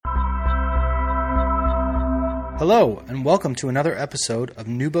Hello, and welcome to another episode of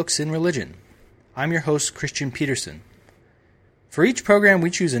New Books in Religion. I'm your host, Christian Peterson. For each program,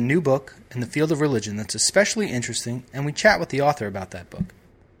 we choose a new book in the field of religion that's especially interesting, and we chat with the author about that book.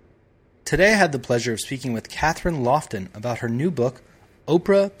 Today, I had the pleasure of speaking with Kathryn Lofton about her new book,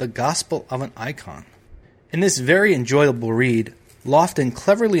 Oprah, the Gospel of an Icon. In this very enjoyable read, Lofton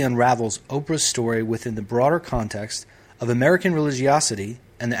cleverly unravels Oprah's story within the broader context of American religiosity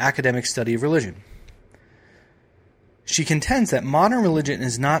and the academic study of religion. She contends that modern religion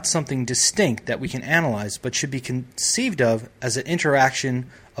is not something distinct that we can analyze, but should be conceived of as an interaction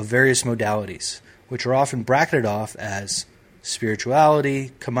of various modalities, which are often bracketed off as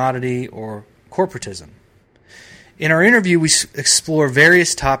spirituality, commodity, or corporatism. In our interview, we explore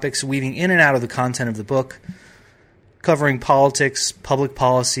various topics weaving in and out of the content of the book, covering politics, public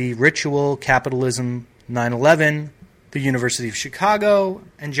policy, ritual, capitalism, 9/11, the University of Chicago,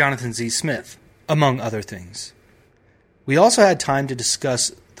 and Jonathan Z. Smith, among other things. We also had time to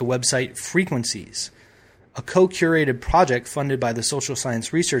discuss the website Frequencies, a co-curated project funded by the Social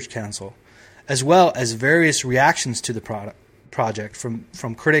Science Research Council, as well as various reactions to the project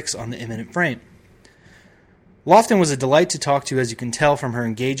from critics on the Immanent Frame. Lofton was a delight to talk to, as you can tell from her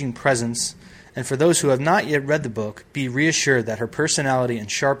engaging presence, and for those who have not yet read the book, be reassured that her personality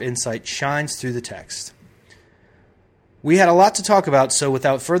and sharp insight shines through the text. We had a lot to talk about, so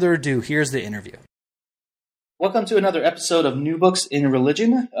without further ado, here's the interview. Welcome to another episode of New Books in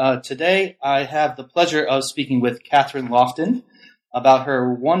Religion. Today, I have the pleasure of speaking with Kathryn Lofton about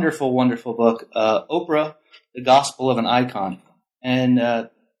her wonderful, wonderful book, Oprah, the Gospel of an Icon. And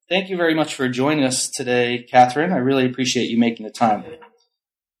thank you very much for joining us today, Kathryn. I really appreciate you making the time.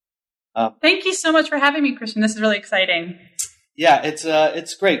 Thank you so much for having me, Christian. This is really exciting. Yeah,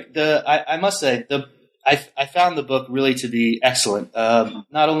 it's great. I must say, I found the book really to be excellent,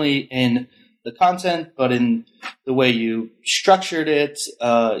 not only in the content, but in the way you structured it.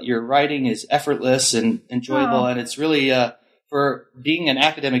 Your writing is effortless and enjoyable, and it's really, for being an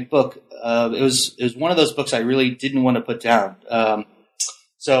academic book, it was one of those books I really didn't want to put down.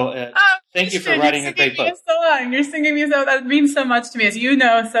 Thank you for writing a great book. You're singing me so. That means so much to me, as you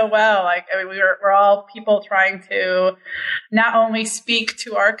know so well. We're all people trying to not only speak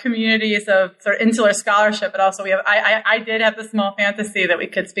to our communities of sort of insular scholarship, but also I did have the small fantasy that we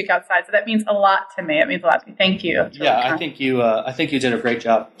could speak outside. So that means a lot to me. It means a lot to me. Thank you. I think you did a great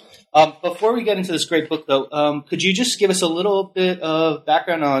job. Before we get into this great book, though, could you just give us a little bit of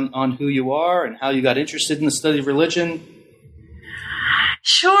background on who you are and how you got interested in the study of religion?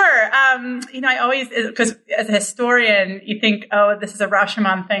 Sure. I always, because as a historian, you think, oh, this is a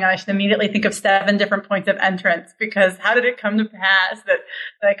Rashomon thing, and I should immediately think of 7 different points of entrance, because how did it come to pass that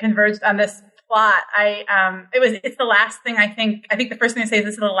I converged on this plot? It's the last thing I think the first thing I say is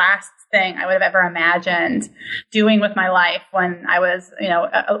this is the last thing I would have ever imagined doing with my life when I was,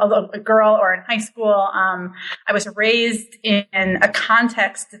 a girl or in high school. I was raised in a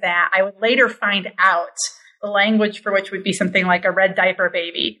context that I would later find out the language for which would be something like a red diaper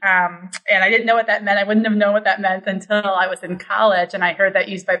baby. And I didn't know what that meant. I wouldn't have known what that meant until I was in college, and I heard that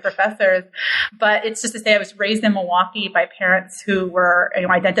used by professors. But it's just to say I was raised in Milwaukee by parents who were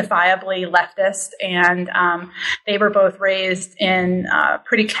identifiably leftist, and they were both raised in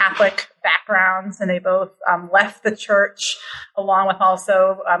pretty Catholic backgrounds, and they both left the church, along with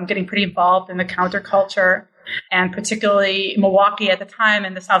also getting pretty involved in the counterculture. And particularly Milwaukee at the time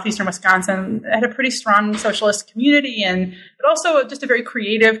and the southeastern Wisconsin had a pretty strong socialist community, but also just a very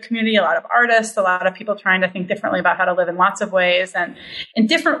creative community, a lot of artists, a lot of people trying to think differently about how to live in lots of ways. And in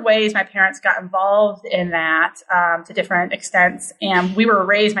different ways, my parents got involved in that to different extents. And we were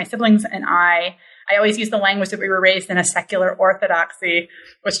raised, my siblings and I always use the language that we were raised in a secular orthodoxy,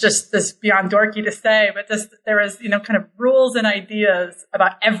 which just is beyond dorky to say, but just there was, kind of rules and ideas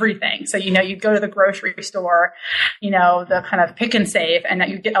about everything. So, you'd go to the grocery store, the kind of pick and save, and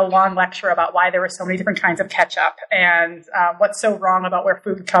you'd get a long lecture about why there were so many different kinds of ketchup and what's so wrong about where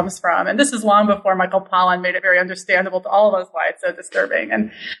food comes from. And this is long before Michael Pollan made it very understandable to all of us why it's so disturbing.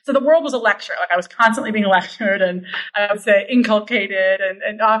 And so the world was a lecture. I was constantly being lectured, and I would say inculcated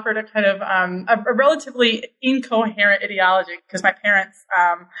and offered a kind of a relatively incoherent ideology, because my parents,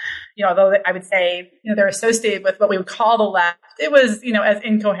 although I would say, they're associated with what we would call the left, it was, as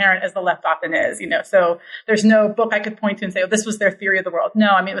incoherent as the left often is, so there's no book I could point to and say, oh, this was their theory of the world.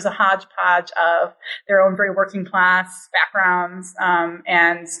 No, it was a hodgepodge of their own very working class backgrounds,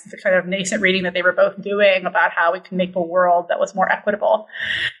 and the kind of nascent reading that they were both doing about how we can make a world that was more equitable.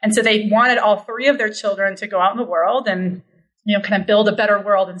 And so they wanted all 3 of their children to go out in the world and kind of build a better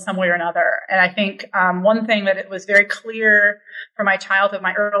world in some way or another. And I think one thing that it was very clear from my childhood,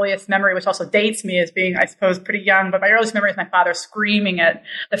 my earliest memory, which also dates me as being, I suppose, pretty young, but my earliest memory is my father screaming at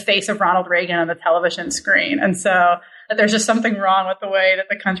the face of Ronald Reagan on the television screen. And so that there's just something wrong with the way that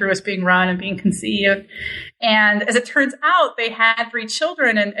the country was being run and being conceived. And as it turns out, they had 3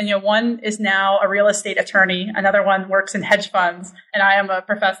 children, and one is now a real estate attorney, another one works in hedge funds, and I am a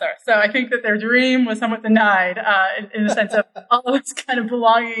professor. So I think that their dream was somewhat denied in the sense of all of us kind of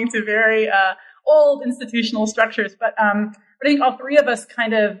belonging to very old institutional structures. But I think all 3 of us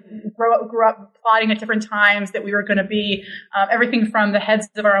kind of grew up plotting at different times that we were going to be everything from the heads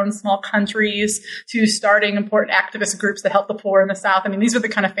of our own small countries to starting important activist groups that help the poor in the South. I mean, these were the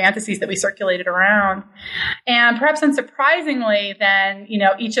kind of fantasies that we circulated around. And perhaps unsurprisingly, then,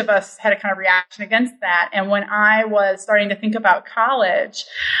 each of us had a kind of reaction against that. And when I was starting to think about college,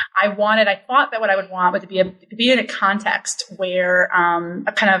 I thought that what I would want was to be in a context where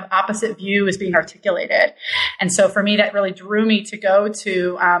a kind of opposite view is being articulated. And so for me, that really drew me to go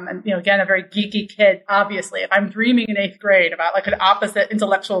to, again, a very geeky kid, obviously. If I'm dreaming in 8th grade about like an opposite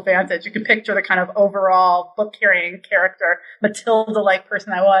intellectual advantage, you can picture the kind of overall book-carrying character, Matilda-like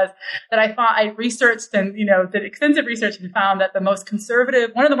person I was, that I thought I researched and, did extensive research and found that one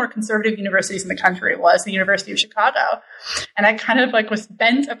of the more conservative universities in the country was the University of Chicago. And I kind of was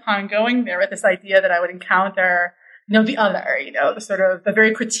bent upon going there with this idea that I would encounter the other, the sort of the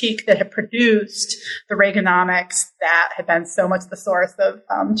very critique that had produced the Reaganomics that had been so much the source of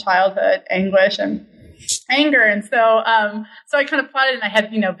childhood anguish and anger. And so I kind of plotted, and I had,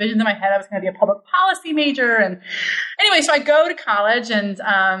 visions in my head. I was going to be a public policy major. And anyway, so I go to college and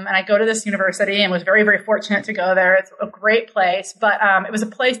I go to this university and was very, very fortunate to go there. It's a great place, but it was a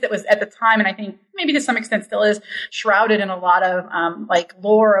place that was at the time, and I think maybe to some extent still is, shrouded in a lot of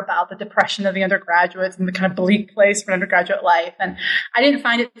lore about the depression of the undergraduates and the kind of bleak place for undergraduate life. And I didn't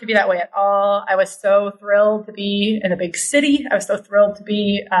find it to be that way at all. I was so thrilled to be in a big city. I was so thrilled to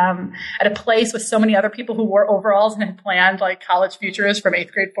be at a place with so many other people who wore overalls and had planned college futures from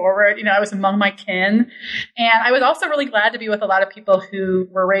 8th grade forward. I was among my kin. And I was also really glad to be with a lot of people who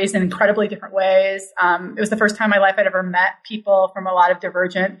were raised in incredibly different ways. It was the first time in my life I'd ever met people from a lot of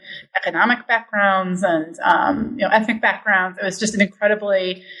divergent economic backgrounds and ethnic backgrounds. It was just an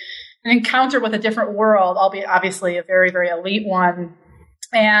encounter with a different world, albeit obviously a very, very elite one.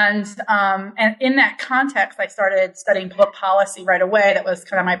 And in that context, I started studying public policy right away. That was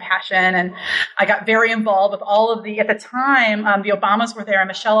kind of my passion. And I got very involved with all of at the time, the Obamas were there, and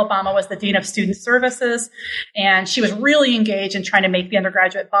Michelle Obama was the Dean of Student Services. And she was really engaged in trying to make the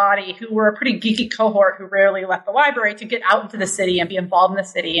undergraduate body, who were a pretty geeky cohort who rarely left the library, to get out into the city and be involved in the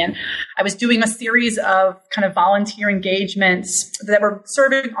city. And I was doing a series of kind of volunteer engagements that were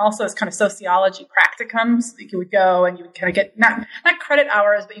serving also as kind of sociology practicums. You would go and you would kind of get not credit hours,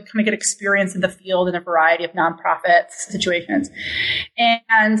 but you kind of get experience in the field in a variety of nonprofit situations.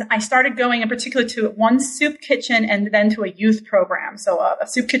 And I started going in particular to one soup kitchen and then to a youth program. So a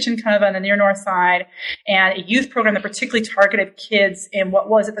soup kitchen kind of on the near north side, and a youth program that particularly targeted kids in what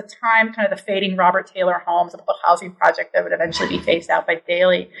was at the time kind of the fading Robert Taylor homes, a public housing project that would eventually be phased out by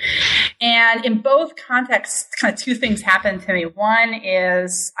Daley. And in both contexts, kind of 2 things happened to me. One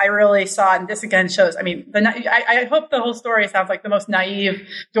is I really saw, and this again shows, I hope the whole story sounds like the most naive,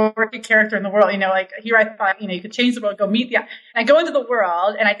 dorky character in the world. Here I thought, you could change the world, go meet the, and I go into the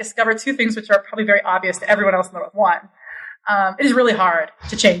world and I discover 2 things which are probably very obvious to everyone else in the world. One, it is really hard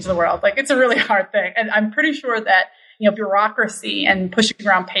to change the world. It's a really hard thing. And I'm pretty sure that, bureaucracy and pushing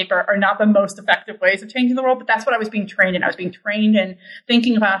around paper are not the most effective ways of changing the world, but that's what I was being trained in. I was being trained in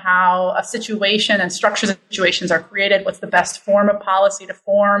thinking about how a situation and structures of situations are created, what's the best form of policy to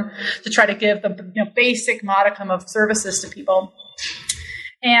form to try to give the basic modicum of services to people.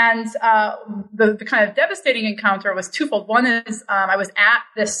 And the kind of devastating encounter was twofold. One is I was at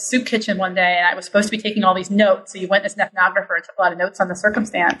this soup kitchen one day, and I was supposed to be taking all these notes. So you went as an ethnographer and took a lot of notes on the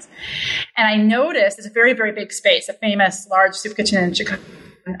circumstance. And I noticed it's a very, very big space, a famous large soup kitchen in Chicago.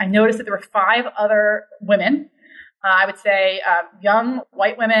 I noticed that there were 5 other women. I would say young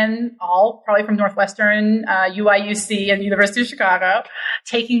white women, all probably from Northwestern, UIUC, and University of Chicago,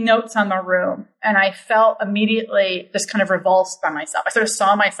 taking notes on the room. And I felt immediately just kind of revulsed by myself. I sort of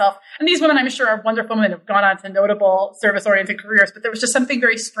saw myself, and these women, I'm sure, are wonderful women who have gone on to notable service-oriented careers, but there was just something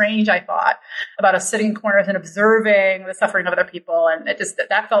very strange, I thought, about us sitting in corners and observing the suffering of other people. And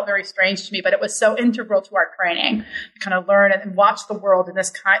that felt very strange to me, but it was so integral to our training to kind of learn and watch the world in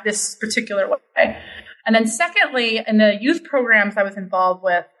this particular way. And then secondly, in the youth programs I was involved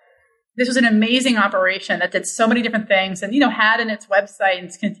with, this was an amazing operation that did so many different things and, had in its website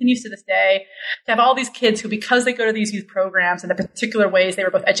and continues to this day to have all these kids who, because they go to these youth programs in the particular ways, they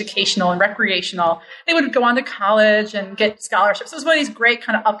were both educational and recreational, they would go on to college and get scholarships. It was one of these great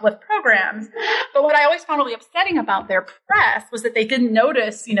kind of uplift programs. But what I always found really upsetting about their press was that they didn't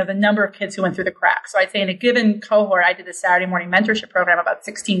notice, the number of kids who went through the cracks. So I'd say in a given cohort, I did a Saturday morning mentorship program, about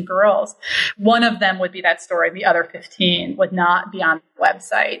 16 girls. One of them would be that story. The other 15 would not be on the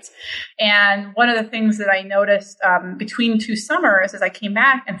website. And one of the things that I noticed between two summers as I came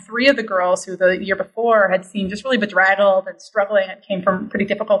back, and 3 of the girls who the year before had seemed just really bedraggled and struggling and came from pretty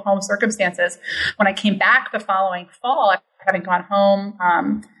difficult home circumstances, when I came back the following fall, after having gone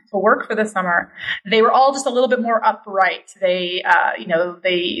home to work for the summer, they were all just a little bit more upright. They,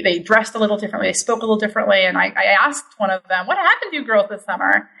 they dressed a little differently. They spoke a little differently. And I asked one of them, what happened to you girls this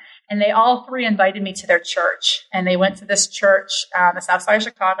summer? And they all 3 invited me to their church. And they went to this church on the south side of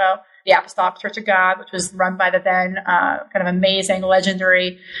Chicago, the Apostolic Church of God, which was run by the then kind of amazing,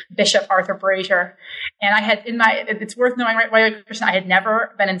 legendary Bishop Arthur Brazier. And I had it's worth knowing right away, Christian, I had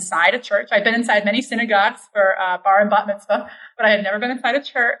never been inside a church. I'd been inside many synagogues for bar and bat mitzvah, but I had never been inside a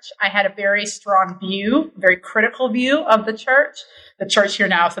church. I had a very strong view, very critical view of the church. The church here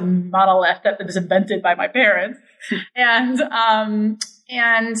now is a monolith that was invented by my parents. And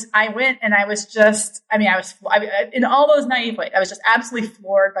I went and I was just, in all those naive ways, I was just absolutely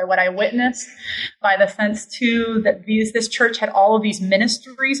floored by what I witnessed, by the sense too that this church had all of these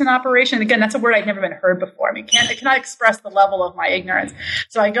ministries in operation. And again, that's a word I'd never been heard before. I cannot express the level of my ignorance.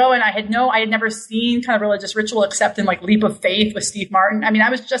 So I go and I had never seen kind of religious ritual except in like Leap of Faith with Steve Martin. I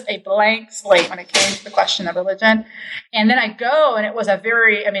was just a blank slate when it came to the question of religion. And then I go and it was a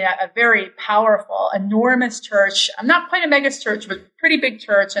very powerful, enormous church. I'm not quite a mega church, but pretty big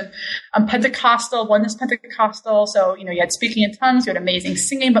church, and Pentecostal, oneness Pentecostal. So, you had speaking in tongues, you had amazing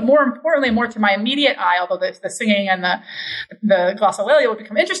singing, but more importantly, more to my immediate eye, although the singing and the glossolalia would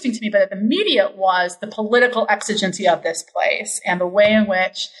become interesting to me, but the immediate was the political exigency of this place and the way in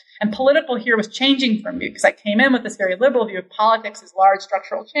which, and political here was changing for me because I came in with this very liberal view of politics as large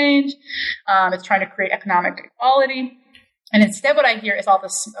structural change. It's trying to create economic equality. And instead, what I see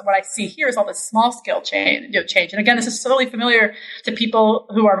here is all this small scale change. And again, this is totally familiar to people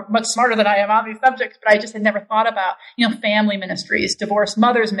who are much smarter than I am on these subjects, but I just had never thought about, family ministries, divorced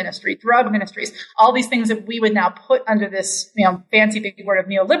mothers ministry, drug ministries, all these things that we would now put under this, fancy big word of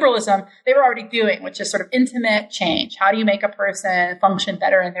neoliberalism, they were already doing, which is sort of intimate change. How do you make a person function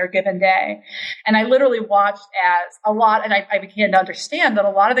better in their given day? And I literally watched as a lot, and I began to understand that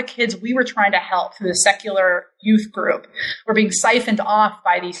a lot of the kids we were trying to help through the secular youth group were being siphoned off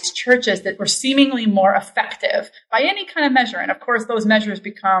by these churches that were seemingly more effective by any kind of measure. And of course, those measures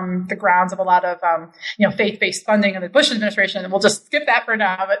become the grounds of a lot of, faith-based funding in the Bush administration. And we'll just skip that for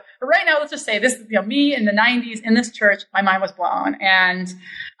now. But right now, let's just say this, me in the 90s in this church, my mind was blown. And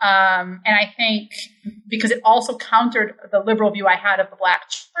I think because it also countered the liberal view I had of the Black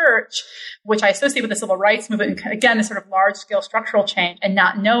church, which I associate with the civil rights movement, and again, this sort of large-scale structural change, and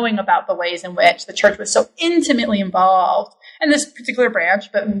not knowing about the ways in which the church was so intimately involved in this particular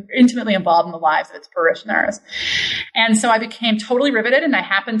branch, but intimately involved in the lives of its parishioners. And so I became totally riveted, and I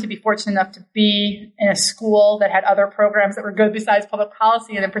happened to be fortunate enough to be in a school that had other programs that were good besides public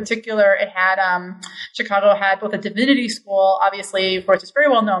policy, and in particular, it had, Chicago had both a divinity school, obviously, of course, it's very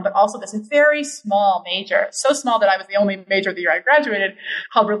well known, but also this very small major, so small that I was the only major the year I graduated,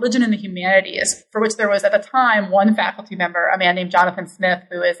 called Religion and the Humanities, for which there was at the time one faculty member, a man named Jonathan Smith,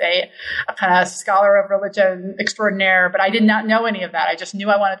 who is a kind of scholar of religion extraordinaire, but I did not know any of that. I just knew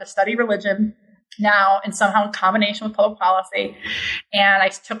I wanted to study religion now and somehow in combination with public policy. And I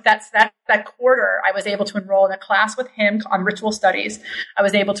took that quarter, I was able to enroll in a class with him on ritual studies. I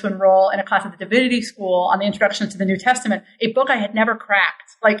was able to enroll in a class at the Divinity School on the Introduction to the New Testament, a book I had never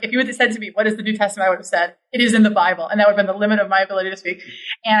cracked. Like, if you would have said to me, what is the New Testament? I would have said, it is in the Bible. And that would have been the limit of my ability to speak.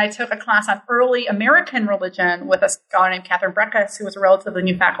 And I took a class on early American religion with a scholar named Kathryn Lofton, who was a relatively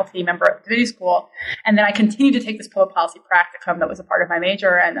new faculty member at the Divinity School. And then I continued to take this public policy practicum that was a part of my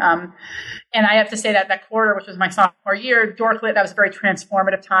major. And I have to say that quarter, which was my sophomore year, Dorklit, that was a very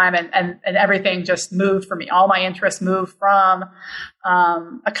transformative time, and everything just moved for me. All my interests moved from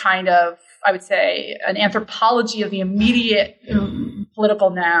a kind of, I would say, an anthropology of the immediate political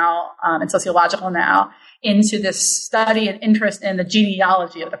now and sociological now into this study and interest in the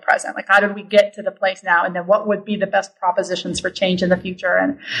genealogy of the present. Like, how did we get to the place now? And then what would be the best propositions for change in the future?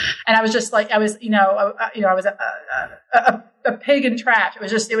 And I was just like, I was a pig in trash. It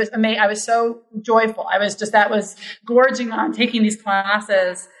was amazing. I was so joyful. That was gorging on taking these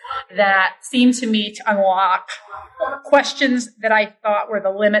classes that seemed to me to unlock questions that I thought were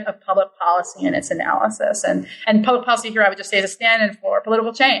the limit of public policy in its analysis. And public policy here, I would just say, is a stand-in for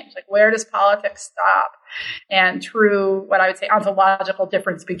political change. Like, where does politics stop and true, what I would say, ontological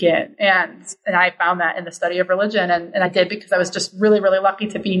difference begin? And I found that in the study of religion. And I did because I was just really, really lucky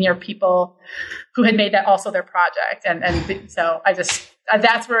to be near people who had made that also their project. And so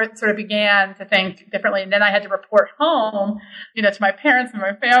that's where it sort of began to think differently. And then I had to report home, to my parents and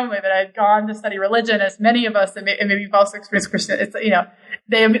my family that I had gone to study religion, as many of us, and maybe you've also experienced Christian. It's,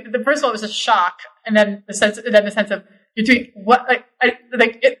 the first of all, it was a shock. And then the sense of, you're doing what, I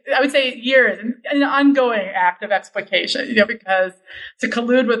would say years, an ongoing act of explication, because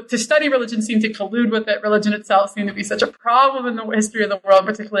to study religion seemed to collude with it. Religion itself seemed to be such a problem in the history of the world,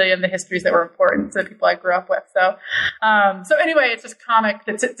 particularly in the histories that were important to the people I grew up with. So anyway, it's just comic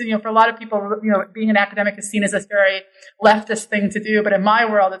that, for a lot of people, being an academic is seen as this very leftist thing to do, but in my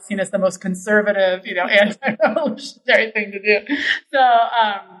world, it's seen as the most conservative, anti-revolutionary thing to do. So,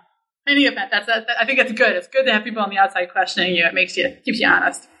 any event, I think it's good. It's good to have people on the outside questioning you. It keeps you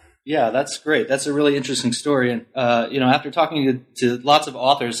honest. Yeah, that's great. That's a really interesting story. And, after talking to lots of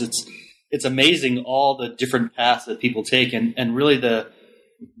authors, it's amazing all the different paths that people take and really the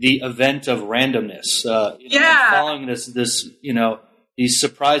event of randomness, following these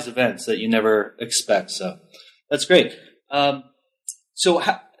surprise events that you never expect. So that's great.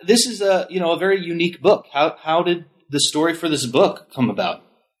 This is a very unique book. How did the story for this book come about?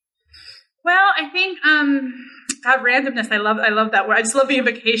 Well, I think randomness. I love that word. I just love the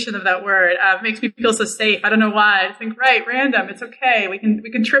invocation of that word. It makes me feel so safe. I don't know why. I just think, right, random. It's okay. We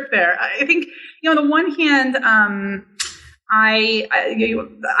can trip there. I think on the one hand, I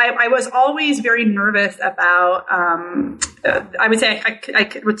was always very nervous about. I would say I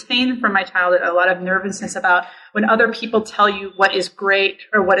could retain from my childhood a lot of nervousness about when other people tell you what is great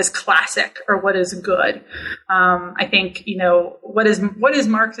or what is classic or what is good. I think what is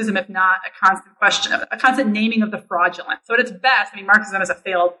Marxism if not a constant question, a constant naming of the fraudulent. So at its best, Marxism is a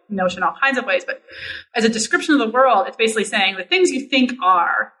failed notion in all kinds of ways, but as a description of the world, it's basically saying the things you think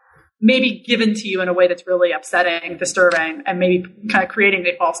are maybe given to you in a way that's really upsetting, disturbing, and maybe kind of creating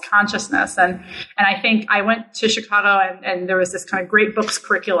a false consciousness. And I think I went to Chicago and there was this kind of great books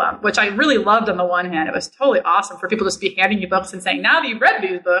curriculum, which I really loved on the one hand. It was totally awesome for people to just be handing you books and saying, now that you've read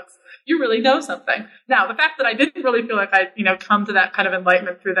these books, you really know something. Now, the fact that I didn't really feel like I'd, come to that kind of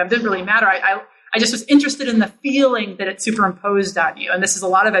enlightenment through them didn't really matter. I just was interested in the feeling that it superimposed on you. And this is a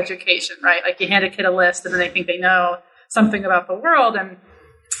lot of education, right? Like you hand a kid a list and then they think they know something about the world. And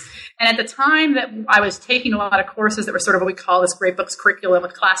at the time that I was taking a lot of courses that were sort of what we call this great books curriculum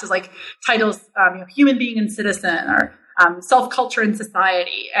with classes like titles, Human Being and Citizen or Self-Culture and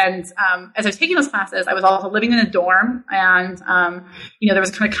Society. And as I was taking those classes, I was also living in a dorm and, there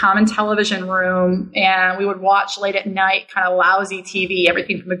was a kind of common television room and we would watch late at night kind of lousy TV,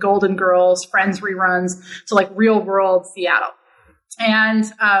 everything from the Golden Girls, Friends reruns to like Real World Seattle. And,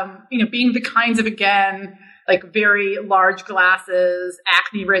 being the kinds of, again, like very large glasses,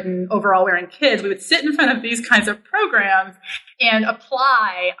 acne-ridden, overall wearing kids, we would sit in front of these kinds of programs and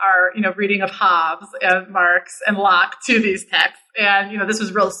apply our, reading of Hobbes and Marx and Locke to these texts. And, this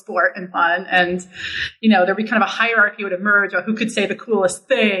was real sport and fun. And, there'd be kind of a hierarchy would emerge of who could say the coolest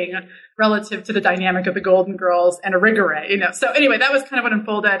thing relative to the dynamic of the Golden Girls and Irrigaray, So anyway, that was kind of what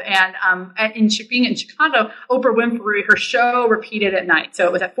unfolded. And being in Chicago, Oprah Winfrey, her show repeated at night. So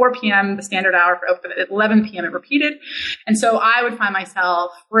it was at 4 p.m., the standard hour for Oprah. At 11 p.m. it repeated. And so I would find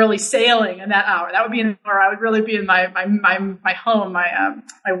myself really sailing in that hour. That would be an hour I would really be in my home,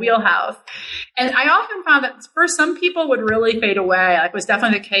 my wheelhouse. And I often found that for some people would really fade away. Like it was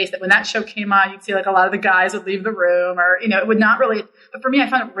definitely the case that when that show came on, you'd see like a lot of the guys would leave the room or, it would not really, but for me, I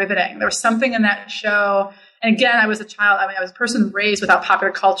found it riveting. There was something in that show. And again, I was a child. I was a person raised without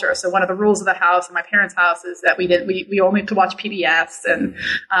popular culture. So one of the rules of the house in my parents' house is that we only could watch PBS. And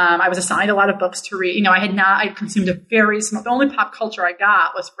I was assigned a lot of books to read. I consumed a very small, the only pop culture I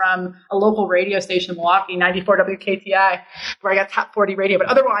got was from a local radio station in Milwaukee, 94 WKTI, where I got top 40 radio. But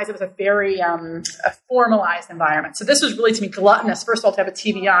otherwise, it was a very a formalized environment. So this was really, to me, gluttonous, first of all, to have a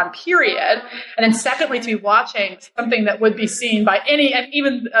TV on, period. And then secondly, to be watching something that would be seen by any, and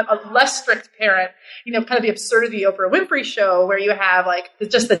even a less strict parent, kind of the absurdity of Oprah Winfrey show where you have like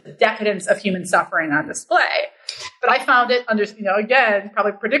just the decadence of human suffering on display. But I found it again,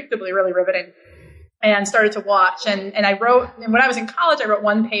 probably predictably really riveting and started to watch. And I wrote, and when I was in college, I wrote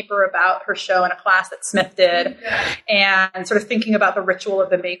one paper about her show in a class that Smith did and sort of thinking about the ritual of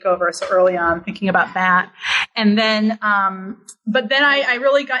the makeover. So early on, thinking about that. And then, but then I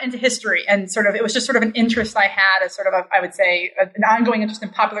really got into history, and it was just sort of an interest I had as I would say, an ongoing interest in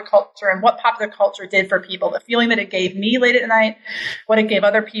popular culture and what popular culture did for people, the feeling that it gave me late at night, what it gave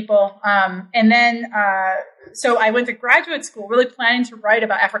other people. And then, so I went to graduate school really planning to write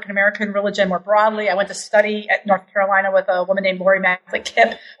about African-American religion more broadly. I went to study at North Carolina with a woman named Lori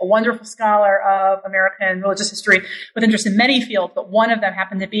Macklick-Kipp, a wonderful scholar of American religious history with interest in many fields, but one of them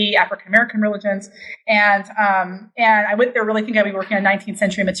happened to be African-American religions. And I went there really thinking I'd be working on 19th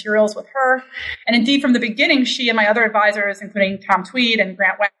century materials with her. And indeed, from the beginning, she and my other advisors, including Tom Tweed and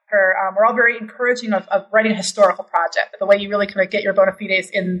Grant Wacker, were all very encouraging of writing a historical project. The way you really kind of get your bona fides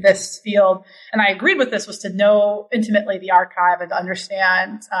in this field, and I agreed with this, was to know intimately the archive and to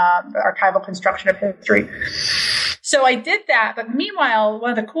understand the archival construction of history. So I did that, but meanwhile,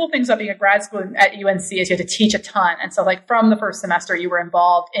 one of the cool things about being a grad school at UNC is you had to teach a ton. And so from the first semester, you were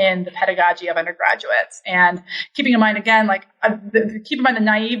involved in the pedagogy of undergraduates. And keeping in mind, again, keep in mind the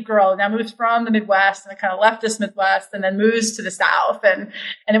naive girl now moves from the Midwest and kind of leftist Midwest and then moves to the South. And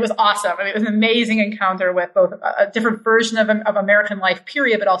it was awesome. I mean, it was an amazing encounter with both a different version of American life,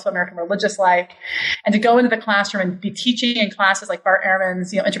 period, but also American religious life. And to go into the classroom and be teaching in classes like Bart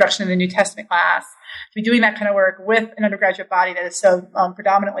Ehrman's, Introduction to the New Testament class, to be doing that kind of work with an undergraduate body that is so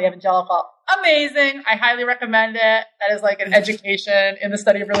predominantly evangelical. Amazing. I highly recommend it. That is like an education in the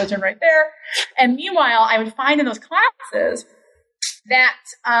study of religion right there. And meanwhile, I would find in those classes that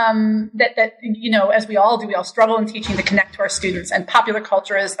as we all do, we all struggle in teaching to connect to our students. And popular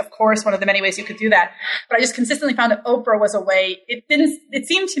culture is, of course, one of the many ways you could do that. But I just consistently found that Oprah was a way. It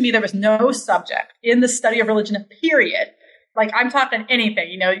seemed to me there was no subject in the study of religion, period. Like, I'm talking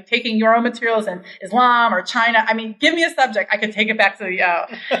anything, taking your own materials in Islam or China. I mean, give me a subject. I could take it back to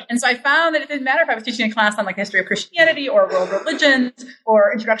the And so I found that it didn't matter if I was teaching a class on the history of Christianity or world religions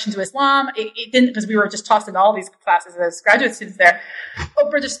or introduction to Islam. It didn't, because we were just tossed into all these classes as graduate students there.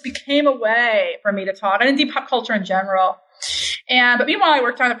 Oprah just became a way for me to talk, and indeed pop culture in general. But meanwhile, I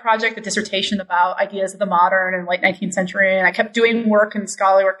worked on a dissertation about ideas of the modern and late 19th century, and I kept doing work and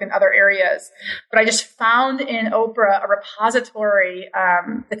scholarly work in other areas. But I just found in Oprah a repository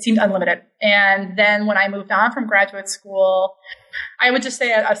that seemed unlimited. And then when I moved on from graduate school, I would just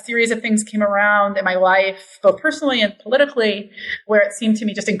say a series of things came around in my life, both personally and politically, where it seemed to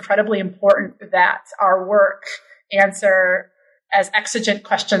me just incredibly important that our work answer as exigent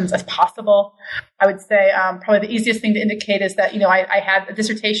questions as possible. I would say probably the easiest thing to indicate is that, I had a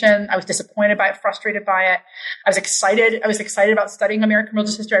dissertation. I was disappointed by it, frustrated by it. I was excited about studying American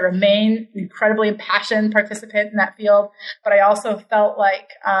religious history. I remain an incredibly impassioned participant in that field. But I also felt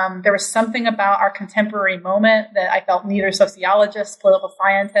like there was something about our contemporary moment that I felt neither sociologists, political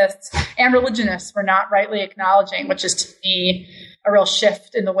scientists, and religionists were not rightly acknowledging, which is to me a real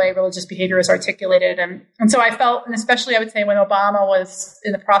shift in the way religious behavior is articulated. And so I felt, and especially I would say when Obama was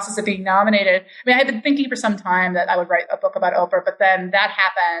in the process of being nominated, I had been thinking for some time that I would write a book about Oprah, but then that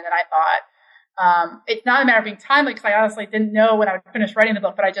happened and I thought, it's not a matter of being timely, because I honestly didn't know when I would finish writing the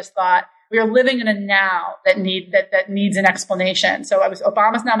book, but I just thought we are living in a now that needs an explanation. So it was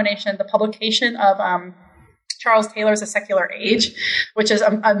Obama's nomination, the publication of Charles Taylor's A Secular Age, which is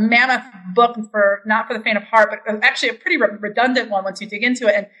a mammoth book not for the faint of heart, but actually a pretty redundant one once you dig into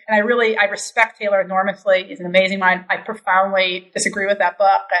it. And I respect Taylor enormously. He's an amazing mind. I profoundly disagree with that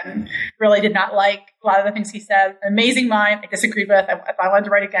book and really did not like a lot of the things he said. An amazing mind I disagreed with. I wanted to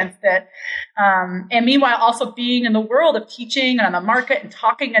write against it. And meanwhile, also being in the world of teaching and on the market and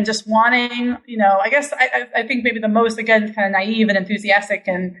talking and just wanting, I guess I think maybe the most, again, kind of naive and enthusiastic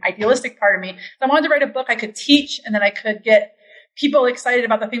and idealistic part of me. So I wanted to write a book I could teach, and then I could get people excited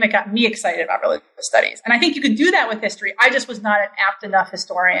about the thing that got me excited about religious studies. And I think you could do that with history. I just was not an apt enough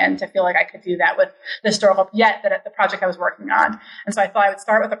historian to feel like I could do that with the historical, yet that at the project I was working on. And so I thought I would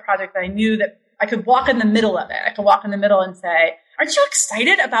start with a project that I knew that I could walk in the middle of it. I could walk in the middle and say, aren't you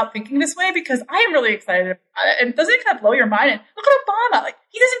excited about thinking this way? Because I am really excited about it. And doesn't it kind of blow your mind? And look at Obama. Like,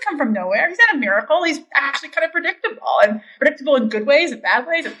 he doesn't come from nowhere. He's not a miracle. He's actually kind of predictable in good ways and bad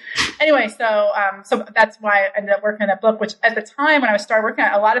ways. And anyway, so that's why I ended up working on that book, which at the time when I started working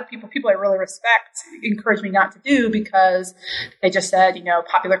on it, a lot of people I really respect encouraged me not to do, because they just said,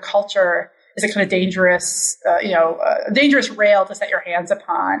 popular culture is a kind of dangerous rail to set your hands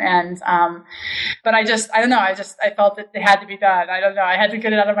upon. And, but I don't know. I felt that it had to be done. I don't know. I had to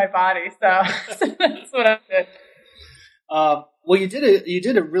get it out of my body. So that's what I did. Well, you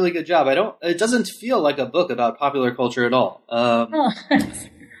did a really good job. It doesn't feel like a book about popular culture at all.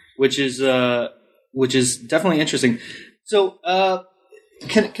 Which is definitely interesting. So,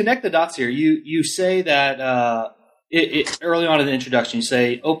 connect the dots here. You say that, early on in the introduction, you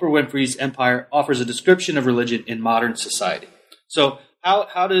say Oprah Winfrey's empire offers a description of religion in modern society. So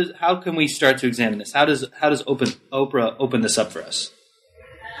how can we start to examine this? How does Oprah open this up for us?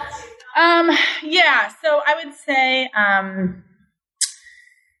 So I would say,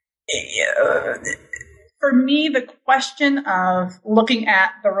 for me, the question of looking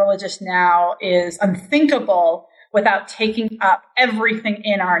at the religious now is unthinkable without taking up everything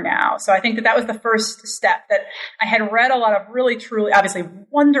in our now. So I think that was the first step, that I had read a lot of really, truly, obviously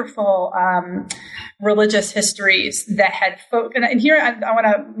wonderful religious histories that had and here I want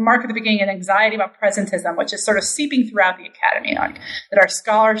to mark at the beginning an anxiety about presentism, which is sort of seeping throughout the academy, that our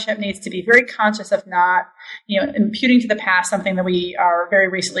scholarship needs to be very conscious of not, imputing to the past something that we are very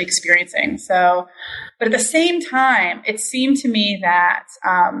recently experiencing. So, but at the same time, it seemed to me that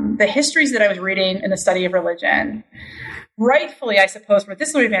the histories that I was reading in the study of religion, rightfully, I suppose, from a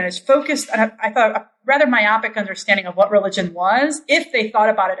disciplinary advantage, focused on, I thought, a rather myopic understanding of what religion was, if they thought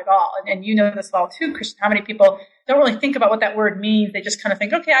about it at all. And you know this well too, Christian, how many people don't really think about what that word means. They just kind of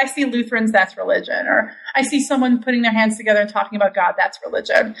think, okay, I see Lutherans, that's religion. Or I see someone putting their hands together and talking about God, that's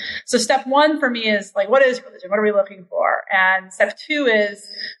religion. So step one for me is like, what is religion? What are we looking for? And step two is,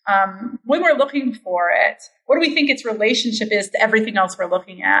 when we're looking for it, what do we think its relationship is to everything else we're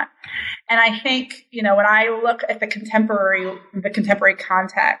looking at? And I think, when I look at the contemporary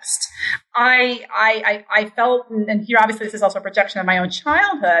context, I felt, and here obviously this is also a projection of my own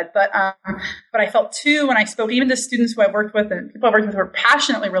childhood, but I felt too when I spoke even to students who I worked with and people I worked with who were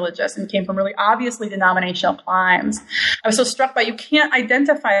passionately religious and came from really obviously denominational climes. I was so struck by you can't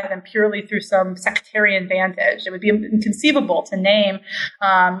identify them purely through some sectarian vantage. It would be inconceivable to name,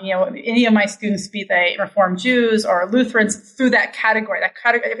 any of my students, be they Reformed Jews or Lutherans, through that category.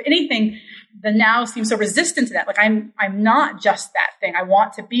 If anything, the now seems so resistant to that. Like I'm not just that thing. I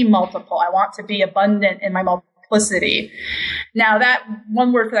want to be multiple. I want to be abundant in my multiplicity. Now, that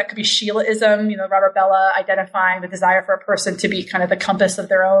one word for that could be Sheilaism, Robert Bellah identifying the desire for a person to be kind of the compass of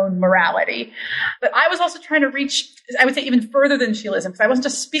their own morality. But I was also trying to reach, I would say, even further than Sheilaism, because I wasn't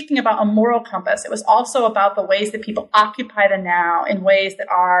just speaking about a moral compass. It was also about the ways that people occupy the now in ways that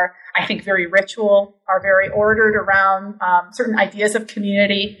are, I think, very ritual, are very ordered around certain ideas of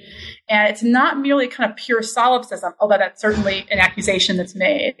community. And it's not merely kind of pure solipsism, although that's certainly an accusation that's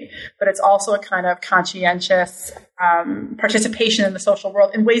made, but it's also a kind of conscientious participation in the social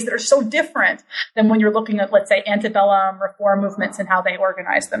world in ways that are so different than when you're looking at, let's say, antebellum reform movements and how they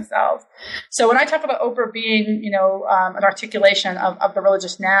organize themselves. So when I talk about Oprah being, an articulation of the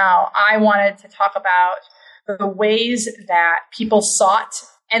religious now, I wanted to talk about the ways that people sought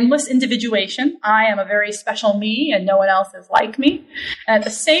endless individuation. I am a very special me and no one else is like me. And at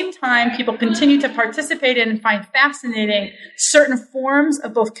the same time, people continue to participate in and find fascinating certain forms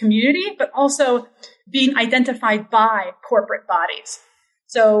of both community, but also being identified by corporate bodies.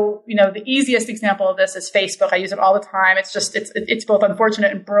 So, the easiest example of this is Facebook. I use it all the time. It's both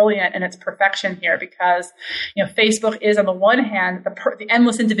unfortunate and brilliant in its perfection here because, Facebook is on the one hand, the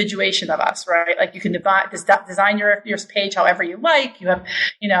endless individuation of us, right? Like you can design your page however you like. You have,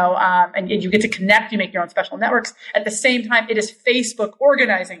 and you get to connect, you make your own special networks. At the same time, it is Facebook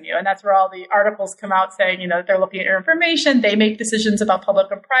organizing you. And that's where all the articles come out saying, that they're looking at your information. They make decisions about public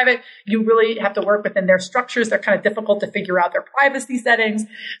and private. You really have to work within their structures. They're kind of difficult to figure out their privacy settings.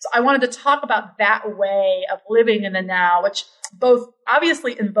 So I wanted to talk about that way of living in the now, which both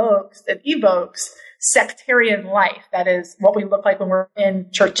obviously invokes and evokes sectarian life. That is what we look like when we're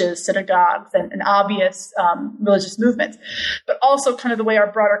in churches, synagogues, and obvious religious movements. But also kind of the way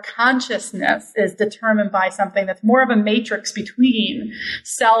our broader consciousness is determined by something that's more of a matrix between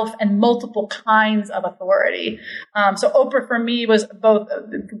self and multiple kinds of authority. So Oprah for me was both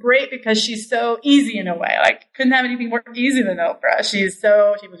great because she's so easy in a way. Like couldn't have anything more easy than Oprah. She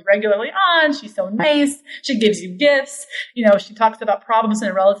was regularly on. She's so nice. She gives you gifts. She talks about problems in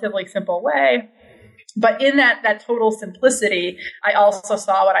a relatively simple way. But in that total simplicity, I also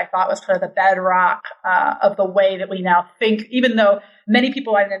saw what I thought was kind of the bedrock of the way that we now think, even though many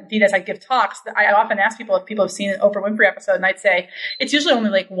people, and indeed as I give talks, I often ask people if people have seen an Oprah Winfrey episode, and I'd say it's usually only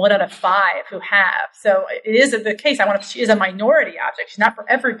like 1 out of 5 who have. So it is the case. she is a minority object. She's not for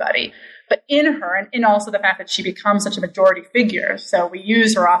everybody. But in her, and in also the fact that she becomes such a majority figure, so we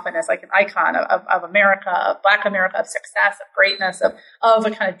use her often as like an icon of America, of Black America, of success, of greatness, of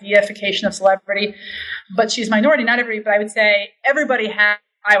a kind of deification of celebrity. But she's minority, not everybody, but I would say everybody has,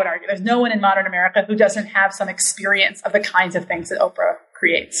 I would argue, there's no one in modern America who doesn't have some experience of the kinds of things that Oprah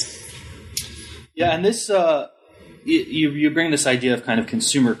creates. Yeah, and this, you bring this idea of kind of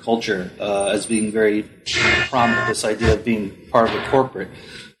consumer culture as being very prominent, this idea of being part of the corporate.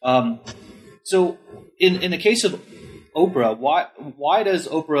 So in the case of Oprah, why does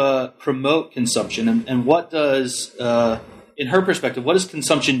Oprah promote consumption, and what does, in her perspective, what does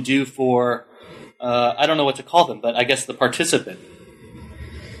consumption do for, I don't know what to call them, but I guess the participant?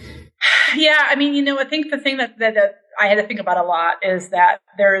 Yeah, I mean, I think the thing that I had to think about a lot is that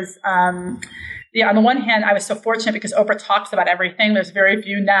there's, on the one hand, I was so fortunate because Oprah talks about everything. There's very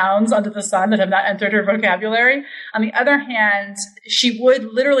few nouns under the sun that have not entered her vocabulary. On the other hand, she would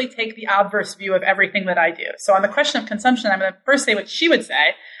literally take the obverse view of everything that I do. So on the question of consumption, I'm going to first say what she would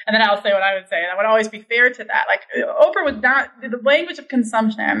say, and then I'll say what I would say. And I would always be fair to that. Like, Oprah would not, the language of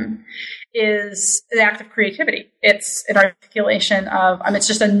consumption is an act of creativity. It's an articulation of, it's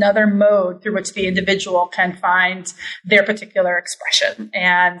just another mode through which the individual can find their particular expression.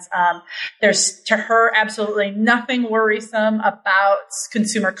 And there's, to her, absolutely nothing worrisome about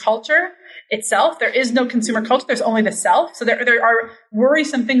consumer culture itself. There is no consumer culture. There's only the self. So there are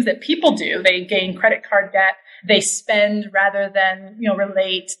worrisome things that people do. They gain credit card debt. They spend rather than,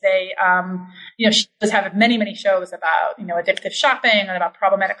 relate. They, she does have many, many shows about, addictive shopping and about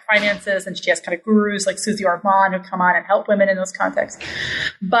problematic finances. And she has kind of gurus like Susie Orman who come on and help women in those contexts.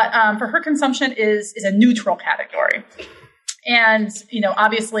 But for her, consumption is a neutral category. And,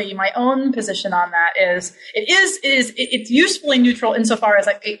 obviously my own position on that is it's usefully neutral insofar as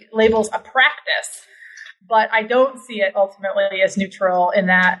it labels a practice. But I don't see it ultimately as neutral in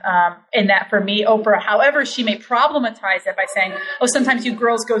that for me, Oprah, however she may problematize it by saying, sometimes you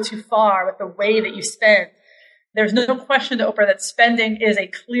girls go too far with the way that you spend. There's no question to Oprah that spending is a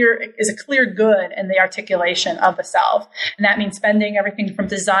clear good in the articulation of the self. And that means spending everything from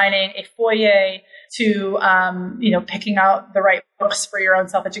designing a foyer to, picking out the right books for your own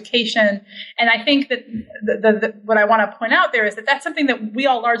self-education. And I think that what I want to point out there is that that's something that we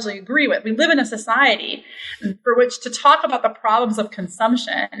all largely agree with. We live in a society for which to talk about the problems of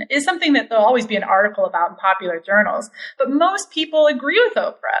consumption is something that there'll always be an article about in popular journals. But most people agree with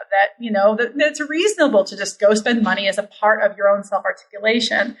Oprah that, that it's reasonable to just go spend money as a part of your own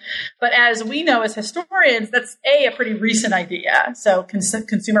self-articulation. But as we know as historians, that's a pretty recent idea. So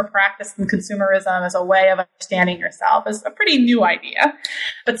consumer practice and consumerism as a way of understanding yourself is a pretty new idea.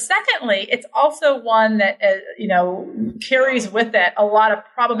 But secondly, it's also one that, carries with it a lot of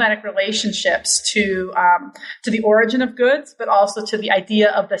problematic relationships to the origin of goods, but also to the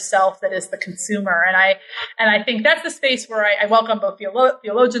idea of the self that is the consumer. And I think that's the space where I welcome both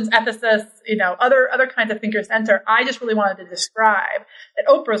theologians, ethicists, other kinds of thinkers enter. I just really wanted to describe that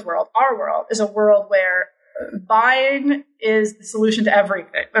Oprah's world, our world, is a world where buying is the solution to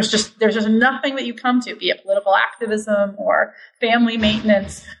everything. There's just nothing that you come to, be it political activism or family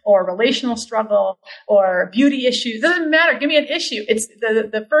maintenance or relational struggle or beauty issues. It doesn't matter. Give me an issue. It's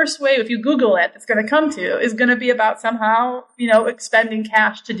the first way, if you Google it, it's going to come to is going to be about somehow, expending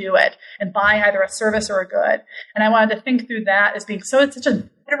cash to do it and buying either a service or a good. And I wanted to think through that as being it's such a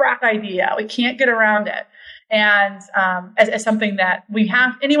bedrock idea. We can't get around it. And as something that we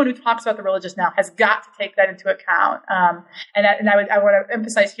have, anyone who talks about the religious now has got to take that into account. And I want to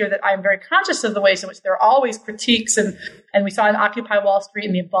emphasize here that I'm very conscious of the ways in which there are always critiques, and we saw in Occupy Wall Street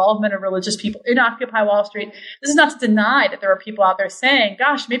and the involvement of religious people in Occupy Wall Street. This is not to deny that there are people out there saying,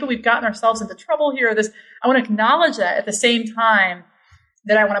 gosh, maybe we've gotten ourselves into trouble here. I want to acknowledge that at the same time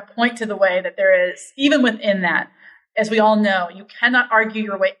that I want to point to the way that there is, even within that, as we all know, you cannot argue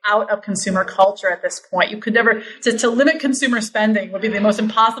your way out of consumer culture at this point. You could never, to limit consumer spending would be the most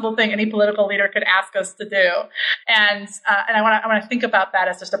impossible thing any political leader could ask us to do. And I want to think about that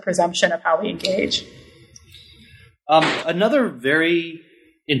as just a presumption of how we engage. Another very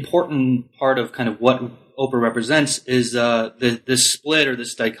important part of kind of what Oprah represents is this split or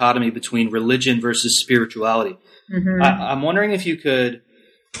this dichotomy between religion versus spirituality. Mm-hmm. I'm wondering if you could,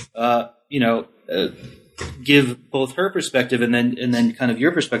 give both her perspective and then kind of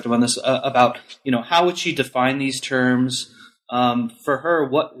your perspective on this about how would she define these terms for her?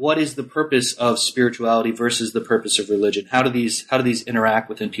 What is the purpose of spirituality versus the purpose of religion? How do these interact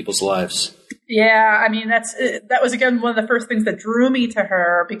within people's lives? Yeah, I mean, that was, again, one of the first things that drew me to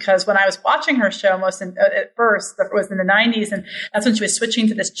her, because when I was watching her show at first, that was in the 90s, and that's when she was switching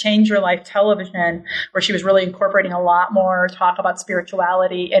to this Change Your Life television, where she was really incorporating a lot more talk about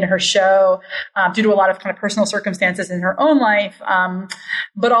spirituality in her show, due to a lot of kind of personal circumstances in her own life.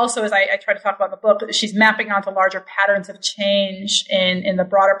 But also, as I try to talk about in the book, she's mapping onto larger patterns of change in the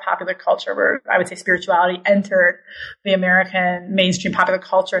broader popular culture, where I would say spirituality entered the American mainstream popular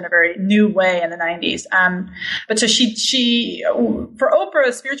culture in a very new way in the 90s. But so for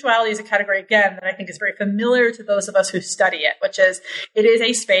Oprah, spirituality is a category, again, that I think is very familiar to those of us who study it, which is, it is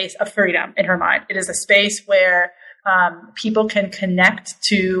a space of freedom in her mind. It is a space where people can connect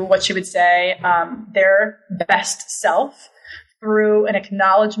to what she would say their best self through an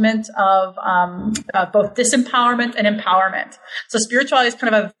acknowledgement of both disempowerment and empowerment. So spirituality is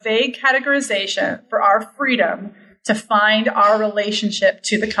kind of a vague categorization for our freedom to find our relationship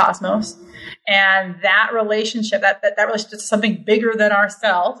to the cosmos. And that relationship, that relationship to something bigger than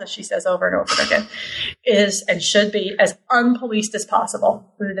ourselves, as she says over and over again, is and should be as unpoliced as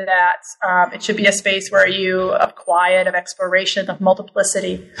possible. That it should be a space where of quiet, of exploration, of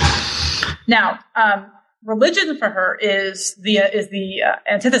multiplicity. Now, religion for her is the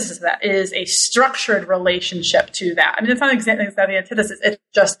antithesis of that, is a structured relationship to that. I mean, it's not exactly the antithesis. It's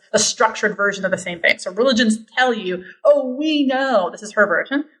just a structured version of the same thing. So religions tell you, oh, we know, this is her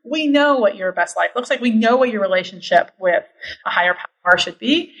version, we know what your best life looks like. We know what your relationship with a higher power should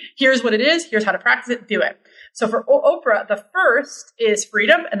be. Here's what it is. Here's how to practice it. Do it. So for Oprah, the first is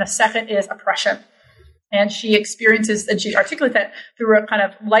freedom and the second is oppression. And she experiences, and she articulates that through a kind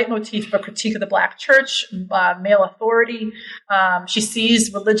of leitmotif of a critique of the Black church, male authority. She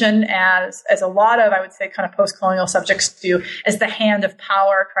sees religion as a lot of, I would say, kind of post-colonial subjects do, as the hand of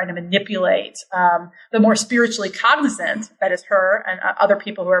power trying to manipulate the more spiritually cognizant, that is her and other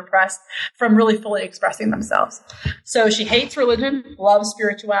people who are oppressed, from really fully expressing themselves. So she hates religion, loves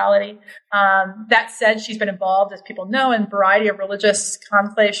spirituality. That said, she's been involved, as people know, in a variety of religious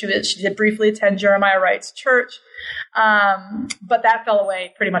conclaves. She did briefly attend Jeremiah Wright's church, but that fell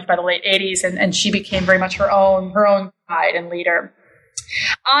away pretty much by the late 80s, and she became very much her own guide and leader.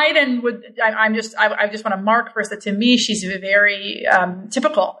 I just want to mark first that to me, she's very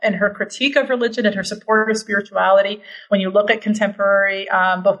typical in her critique of religion and her support of spirituality. When you look at contemporary,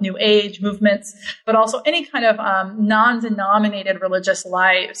 both New Age movements, but also any kind of non-denominated religious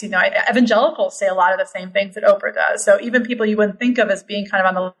lives, evangelicals say a lot of the same things that Oprah does. So even people you wouldn't think of as being kind of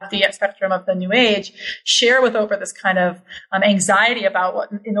on the lefty spectrum of the New Age share with Oprah this kind of anxiety about what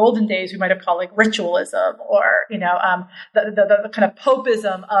in olden days we might have called like ritualism, or the kind of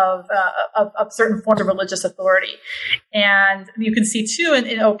popism of certain forms of religious authority. And you can see too in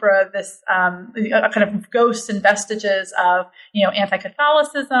Oprah this kind of ghosts and vestiges of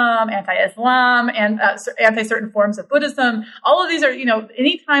anti-Catholicism, anti-Islam, and anti-certain forms of Buddhism. All of these are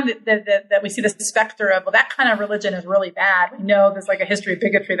anytime that we see the specter of, well, that kind of religion is really bad, we know there's like a history of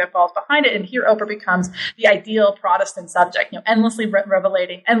bigotry that falls behind it. And here Oprah becomes the ideal Protestant subject, endlessly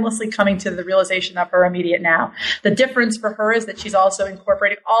revelating, endlessly coming to the realization of her immediate now. The difference for her is that she's also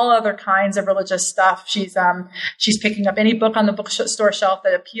incorporating all other kinds of religious stuff. She's picking up any book on the bookstore shelf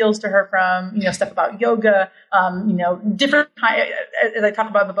that appeals to her, from stuff about yoga, different as I talk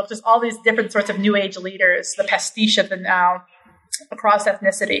about in the book, just all these different sorts of New Age leaders, the pastiche of the now, across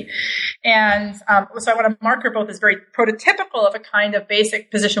ethnicity. And so I want to mark her both as very prototypical of a kind of basic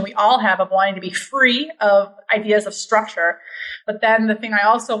position we all have of wanting to be free of ideas of structure. But then the thing I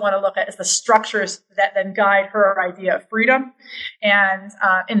also want to look at is the structures that then guide her idea of freedom. And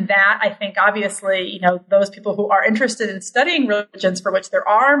in that, I think obviously, those people who are interested in studying religions for which there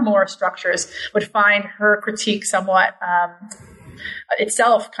are more structures would find her critique somewhat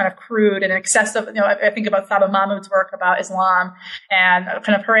itself kind of crude and excessive. I think about Saba Mahmood's work about Islam, and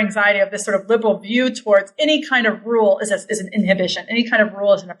kind of her anxiety of this sort of liberal view towards any kind of rule is an inhibition. Any kind of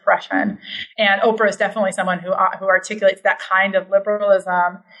rule is an oppression. And Oprah is definitely someone who articulates that kind of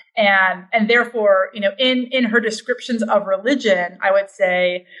liberalism. And therefore, in her descriptions of religion, I would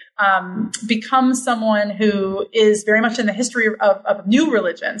say, becomes someone who is very much in the history of new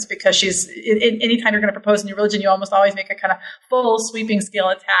religions, because she's, anytime you're going to propose a new religion, you almost always make a kind of full sweeping scale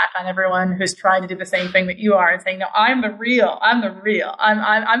attack on everyone who's trying to do the same thing that you are, and saying, no, I'm the real,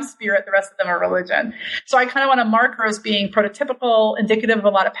 I'm spirit, the rest of them are religion. So I kind of want to mark her as being prototypical, indicative of a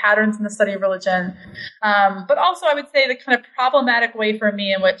lot of patterns in the study of religion. But also I would say the kind of problematic way for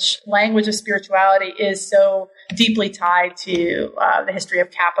me in which language of spirituality is so deeply tied to the history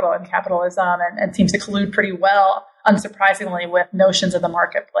of capital and capitalism, and seems to collude pretty well, unsurprisingly, with notions of the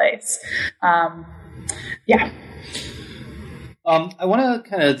marketplace. I want to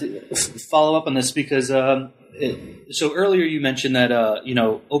kind of follow up on this because so earlier you mentioned that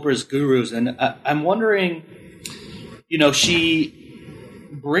Oprah's gurus, and I'm wondering, she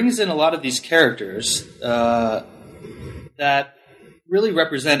brings in a lot of these characters that really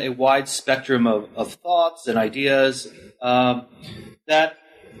represent a wide spectrum of thoughts and ideas that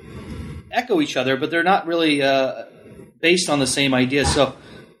echo each other, but they're not really based on the same ideas. So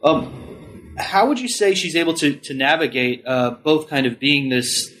how would you say she's able to navigate both kind of being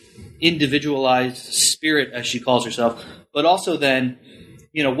this individualized spirit, as she calls herself, but also then,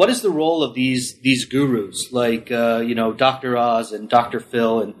 what is the role of these gurus like, Dr. Oz and Dr.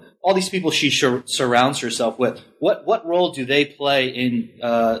 Phil and all these people she surrounds herself with, what role do they play in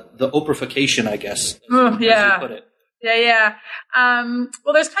the Oprahification, I guess, as you put it? Yeah.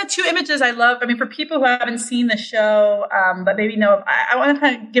 Well, there's kind of two images I love. I mean, for people who haven't seen the show, but maybe know, I want to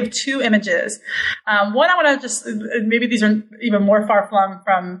kind of give two images. One, I want to just, maybe these are even more far-flung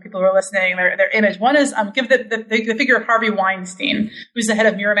from people who are listening, their image. One is give the figure of Harvey Weinstein, who's the head